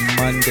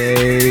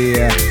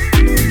Monday.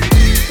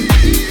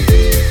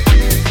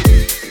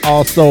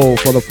 Also,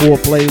 for the full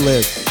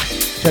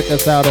playlist, check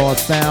us out on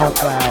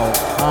SoundCloud,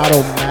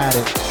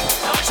 Automatic,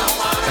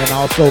 and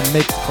also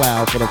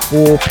Mixcloud for the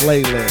full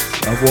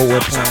playlist of what we're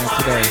playing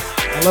today.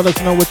 And let us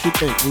know what you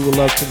think. We would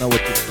love to know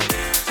what you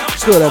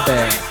think. Good or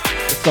bad,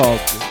 it's all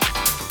good.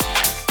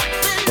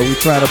 But we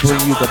try to bring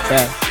you the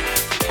best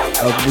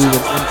of new and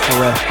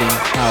interesting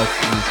house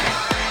music.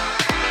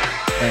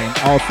 And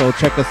also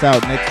check us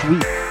out next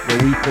week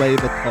where we play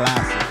the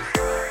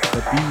classics,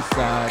 the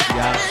B-side,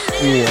 Yacht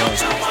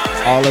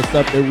Score, all the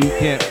stuff that we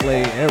can't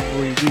play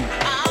every week.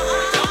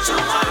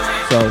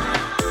 So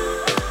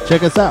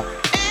check us out.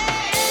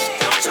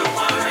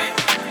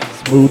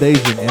 Smooth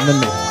Agent in the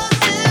mix.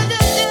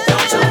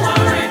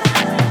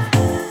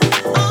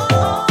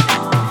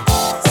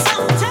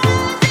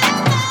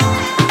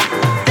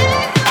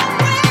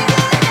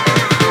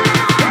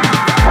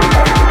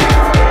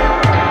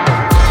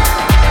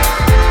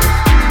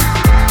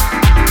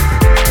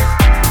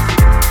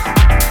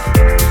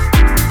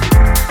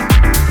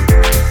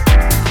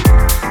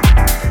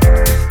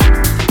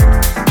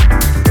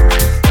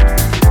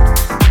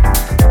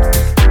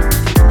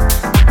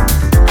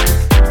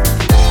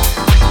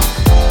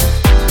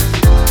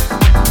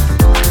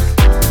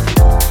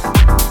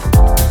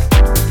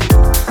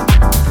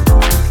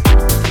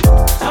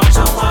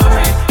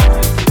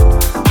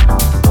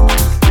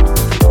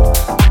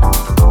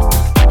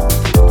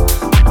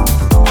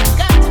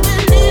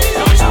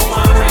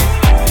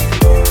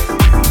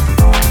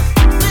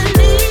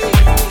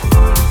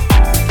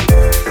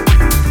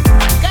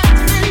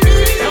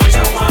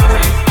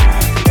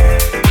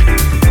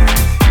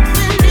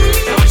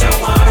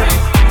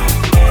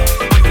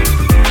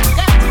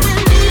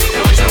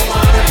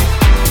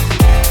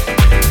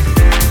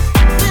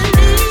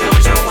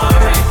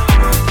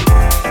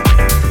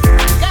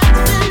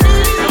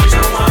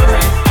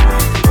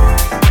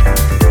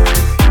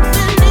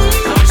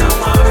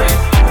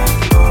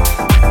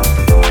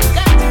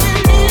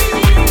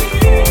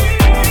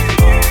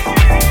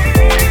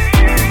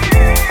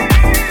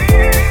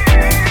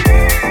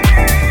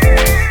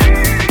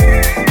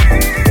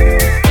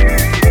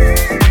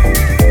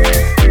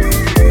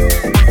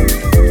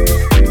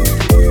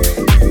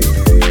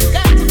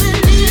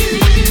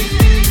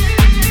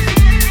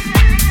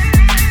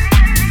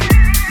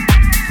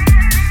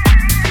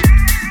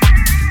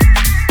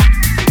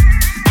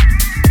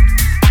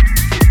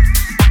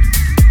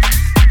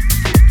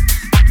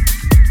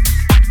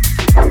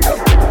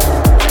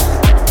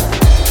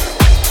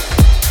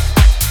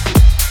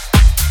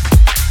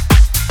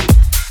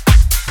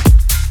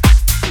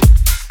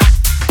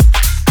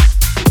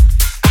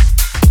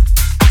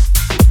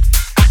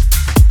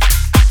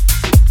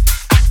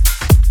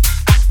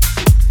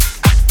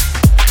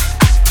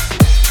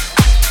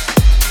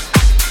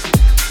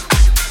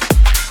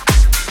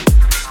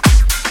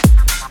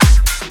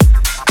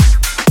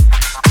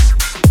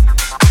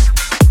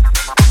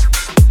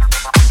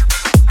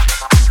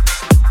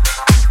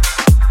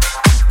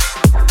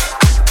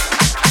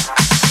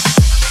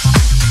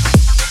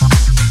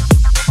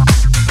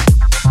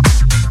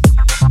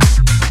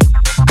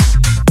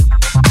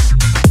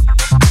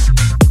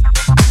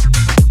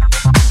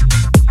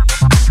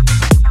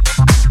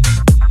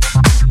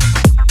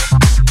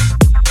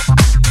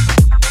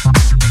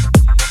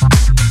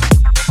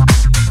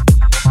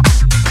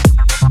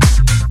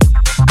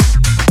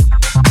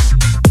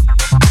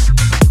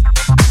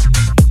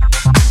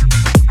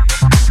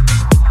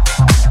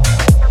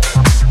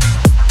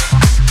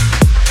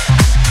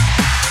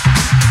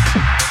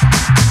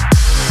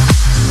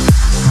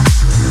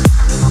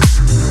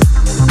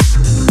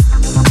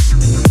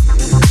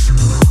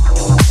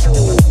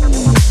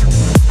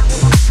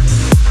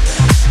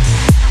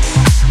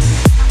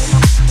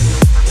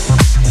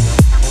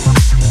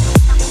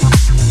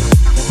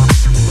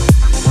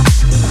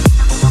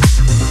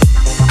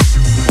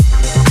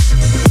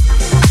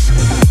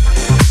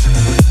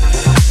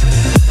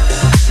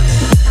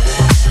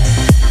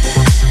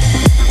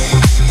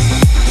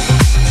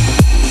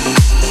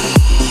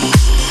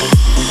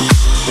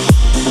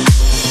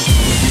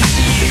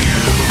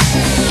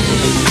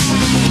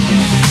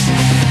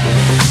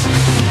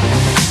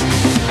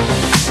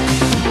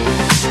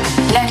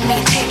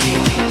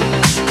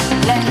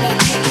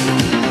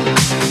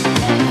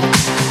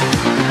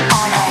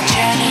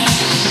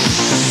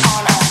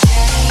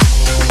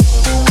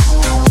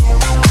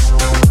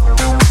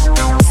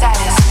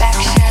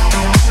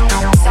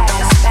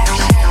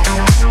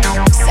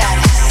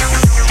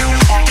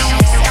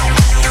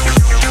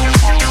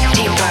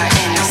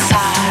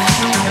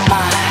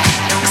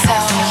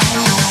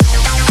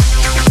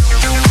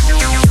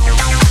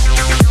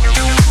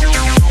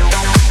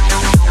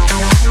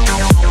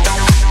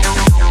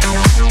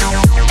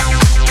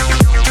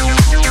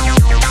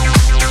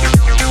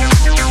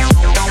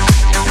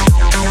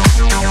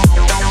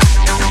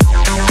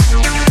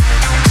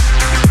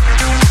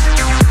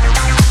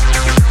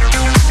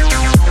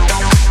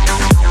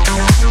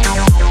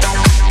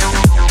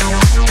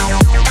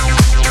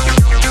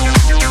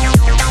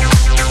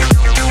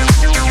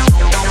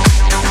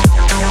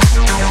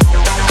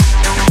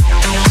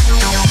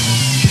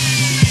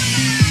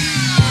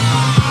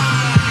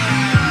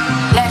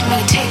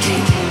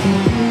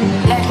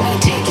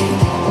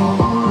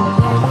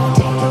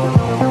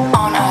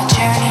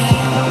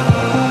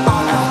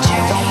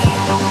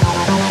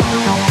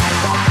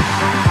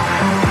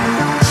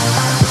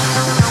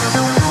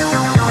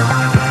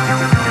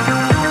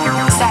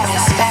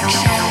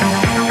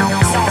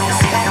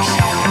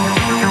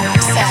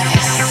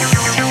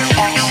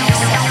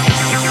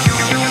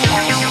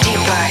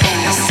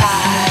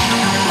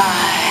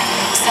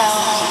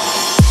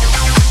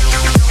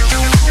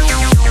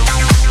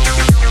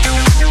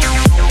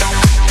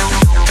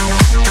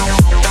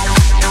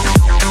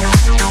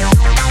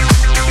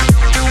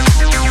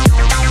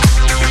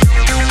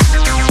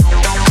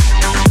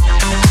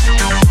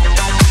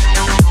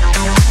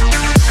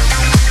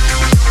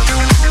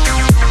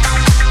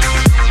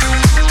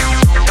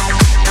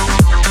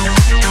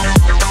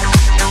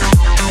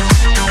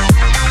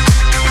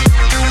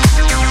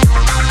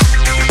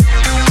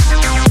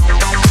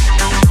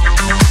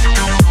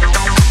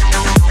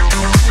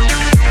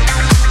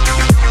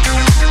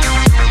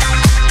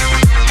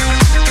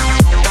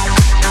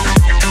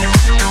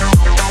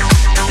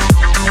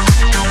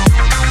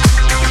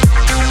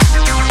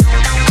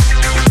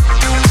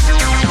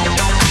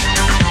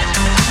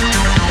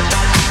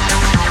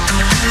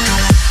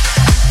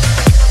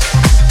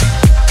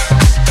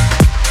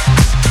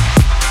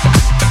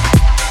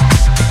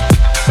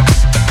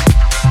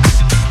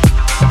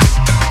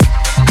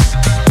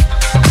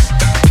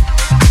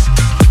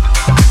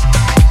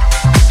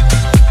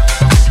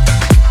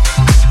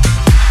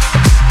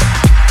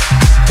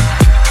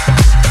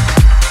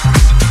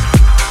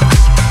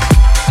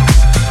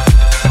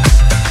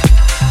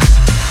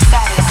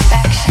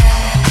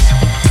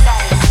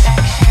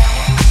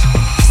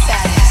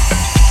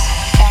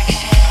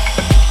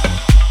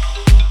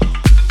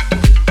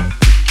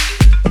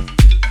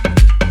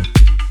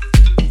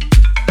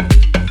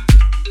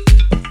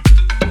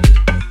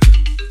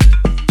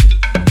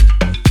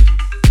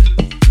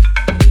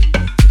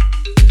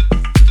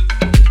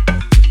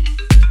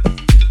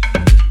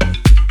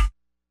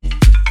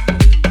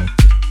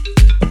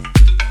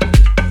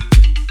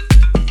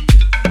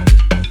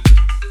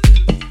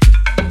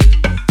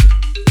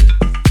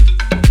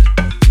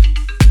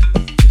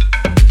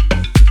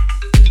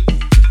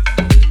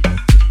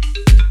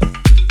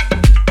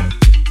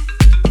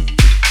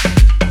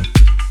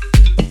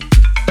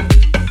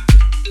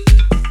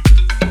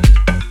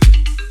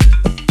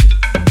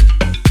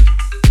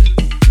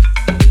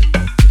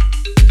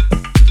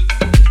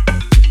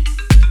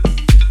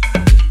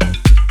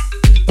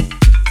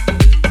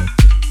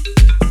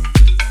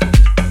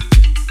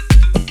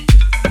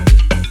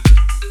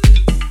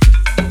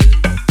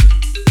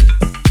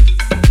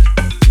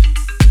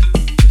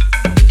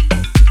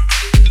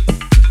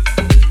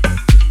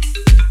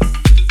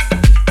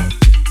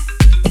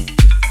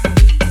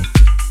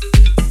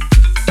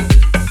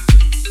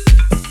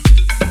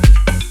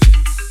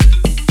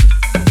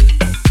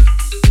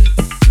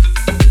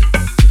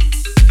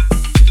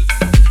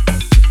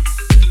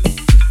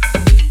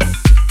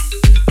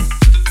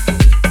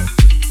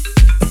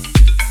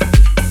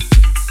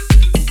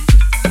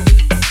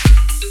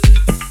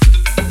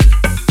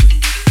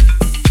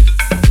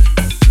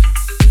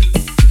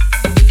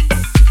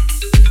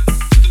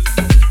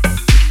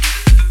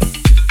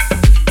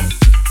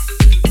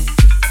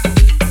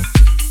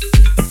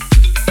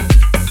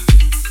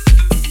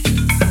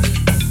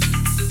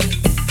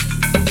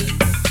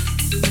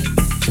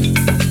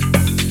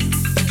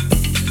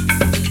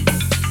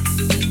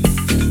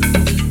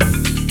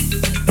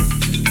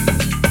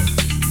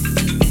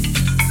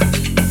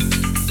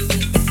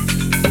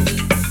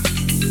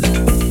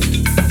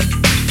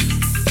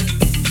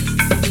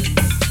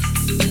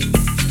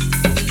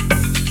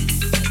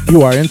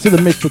 You are into the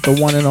mix with the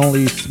one and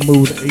only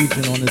Smooth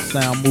Agent on this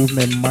Sound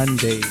Movement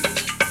Monday.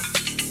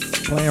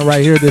 Playing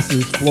right here, this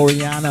is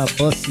Floriana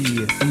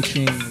Bussy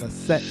featuring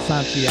Lisette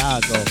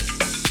Santiago.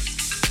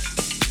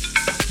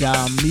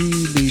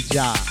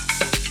 Jamilija.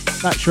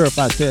 Not sure if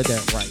I said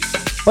that right.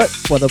 But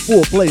for the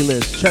full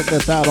playlist, check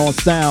us out on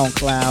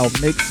SoundCloud,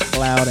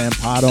 Mixcloud, and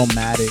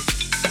Podomatic.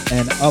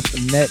 And up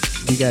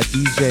next, we got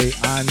DJ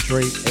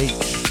Andre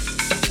H.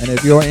 And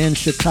if you're in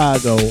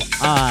Chicago,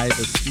 I,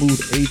 the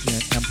Smooth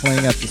Agent, am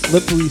playing at the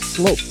Slippery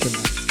Slope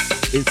tonight.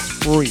 It's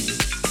free,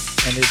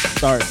 and it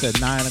starts at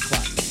 9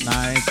 o'clock.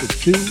 9 to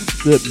 2,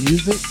 good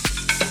music.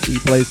 We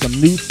play some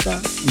new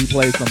stuff. We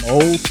play some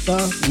old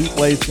stuff. We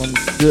play some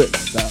good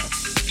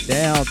stuff.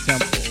 Down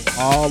tempo,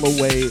 all the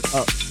way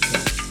up to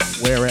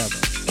wherever.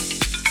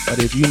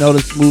 But if you know the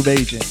Smooth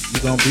Agent,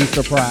 you're going to be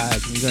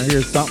surprised. You're going to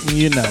hear something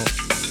you know.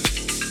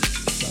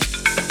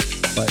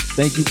 But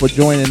thank you for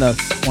joining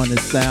us on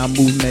this Sound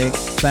Movement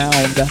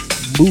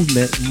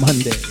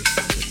Monday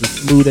with the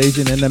Smooth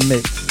Agent in the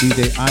mix,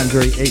 DJ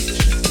Andre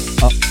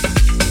H. Up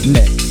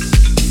next.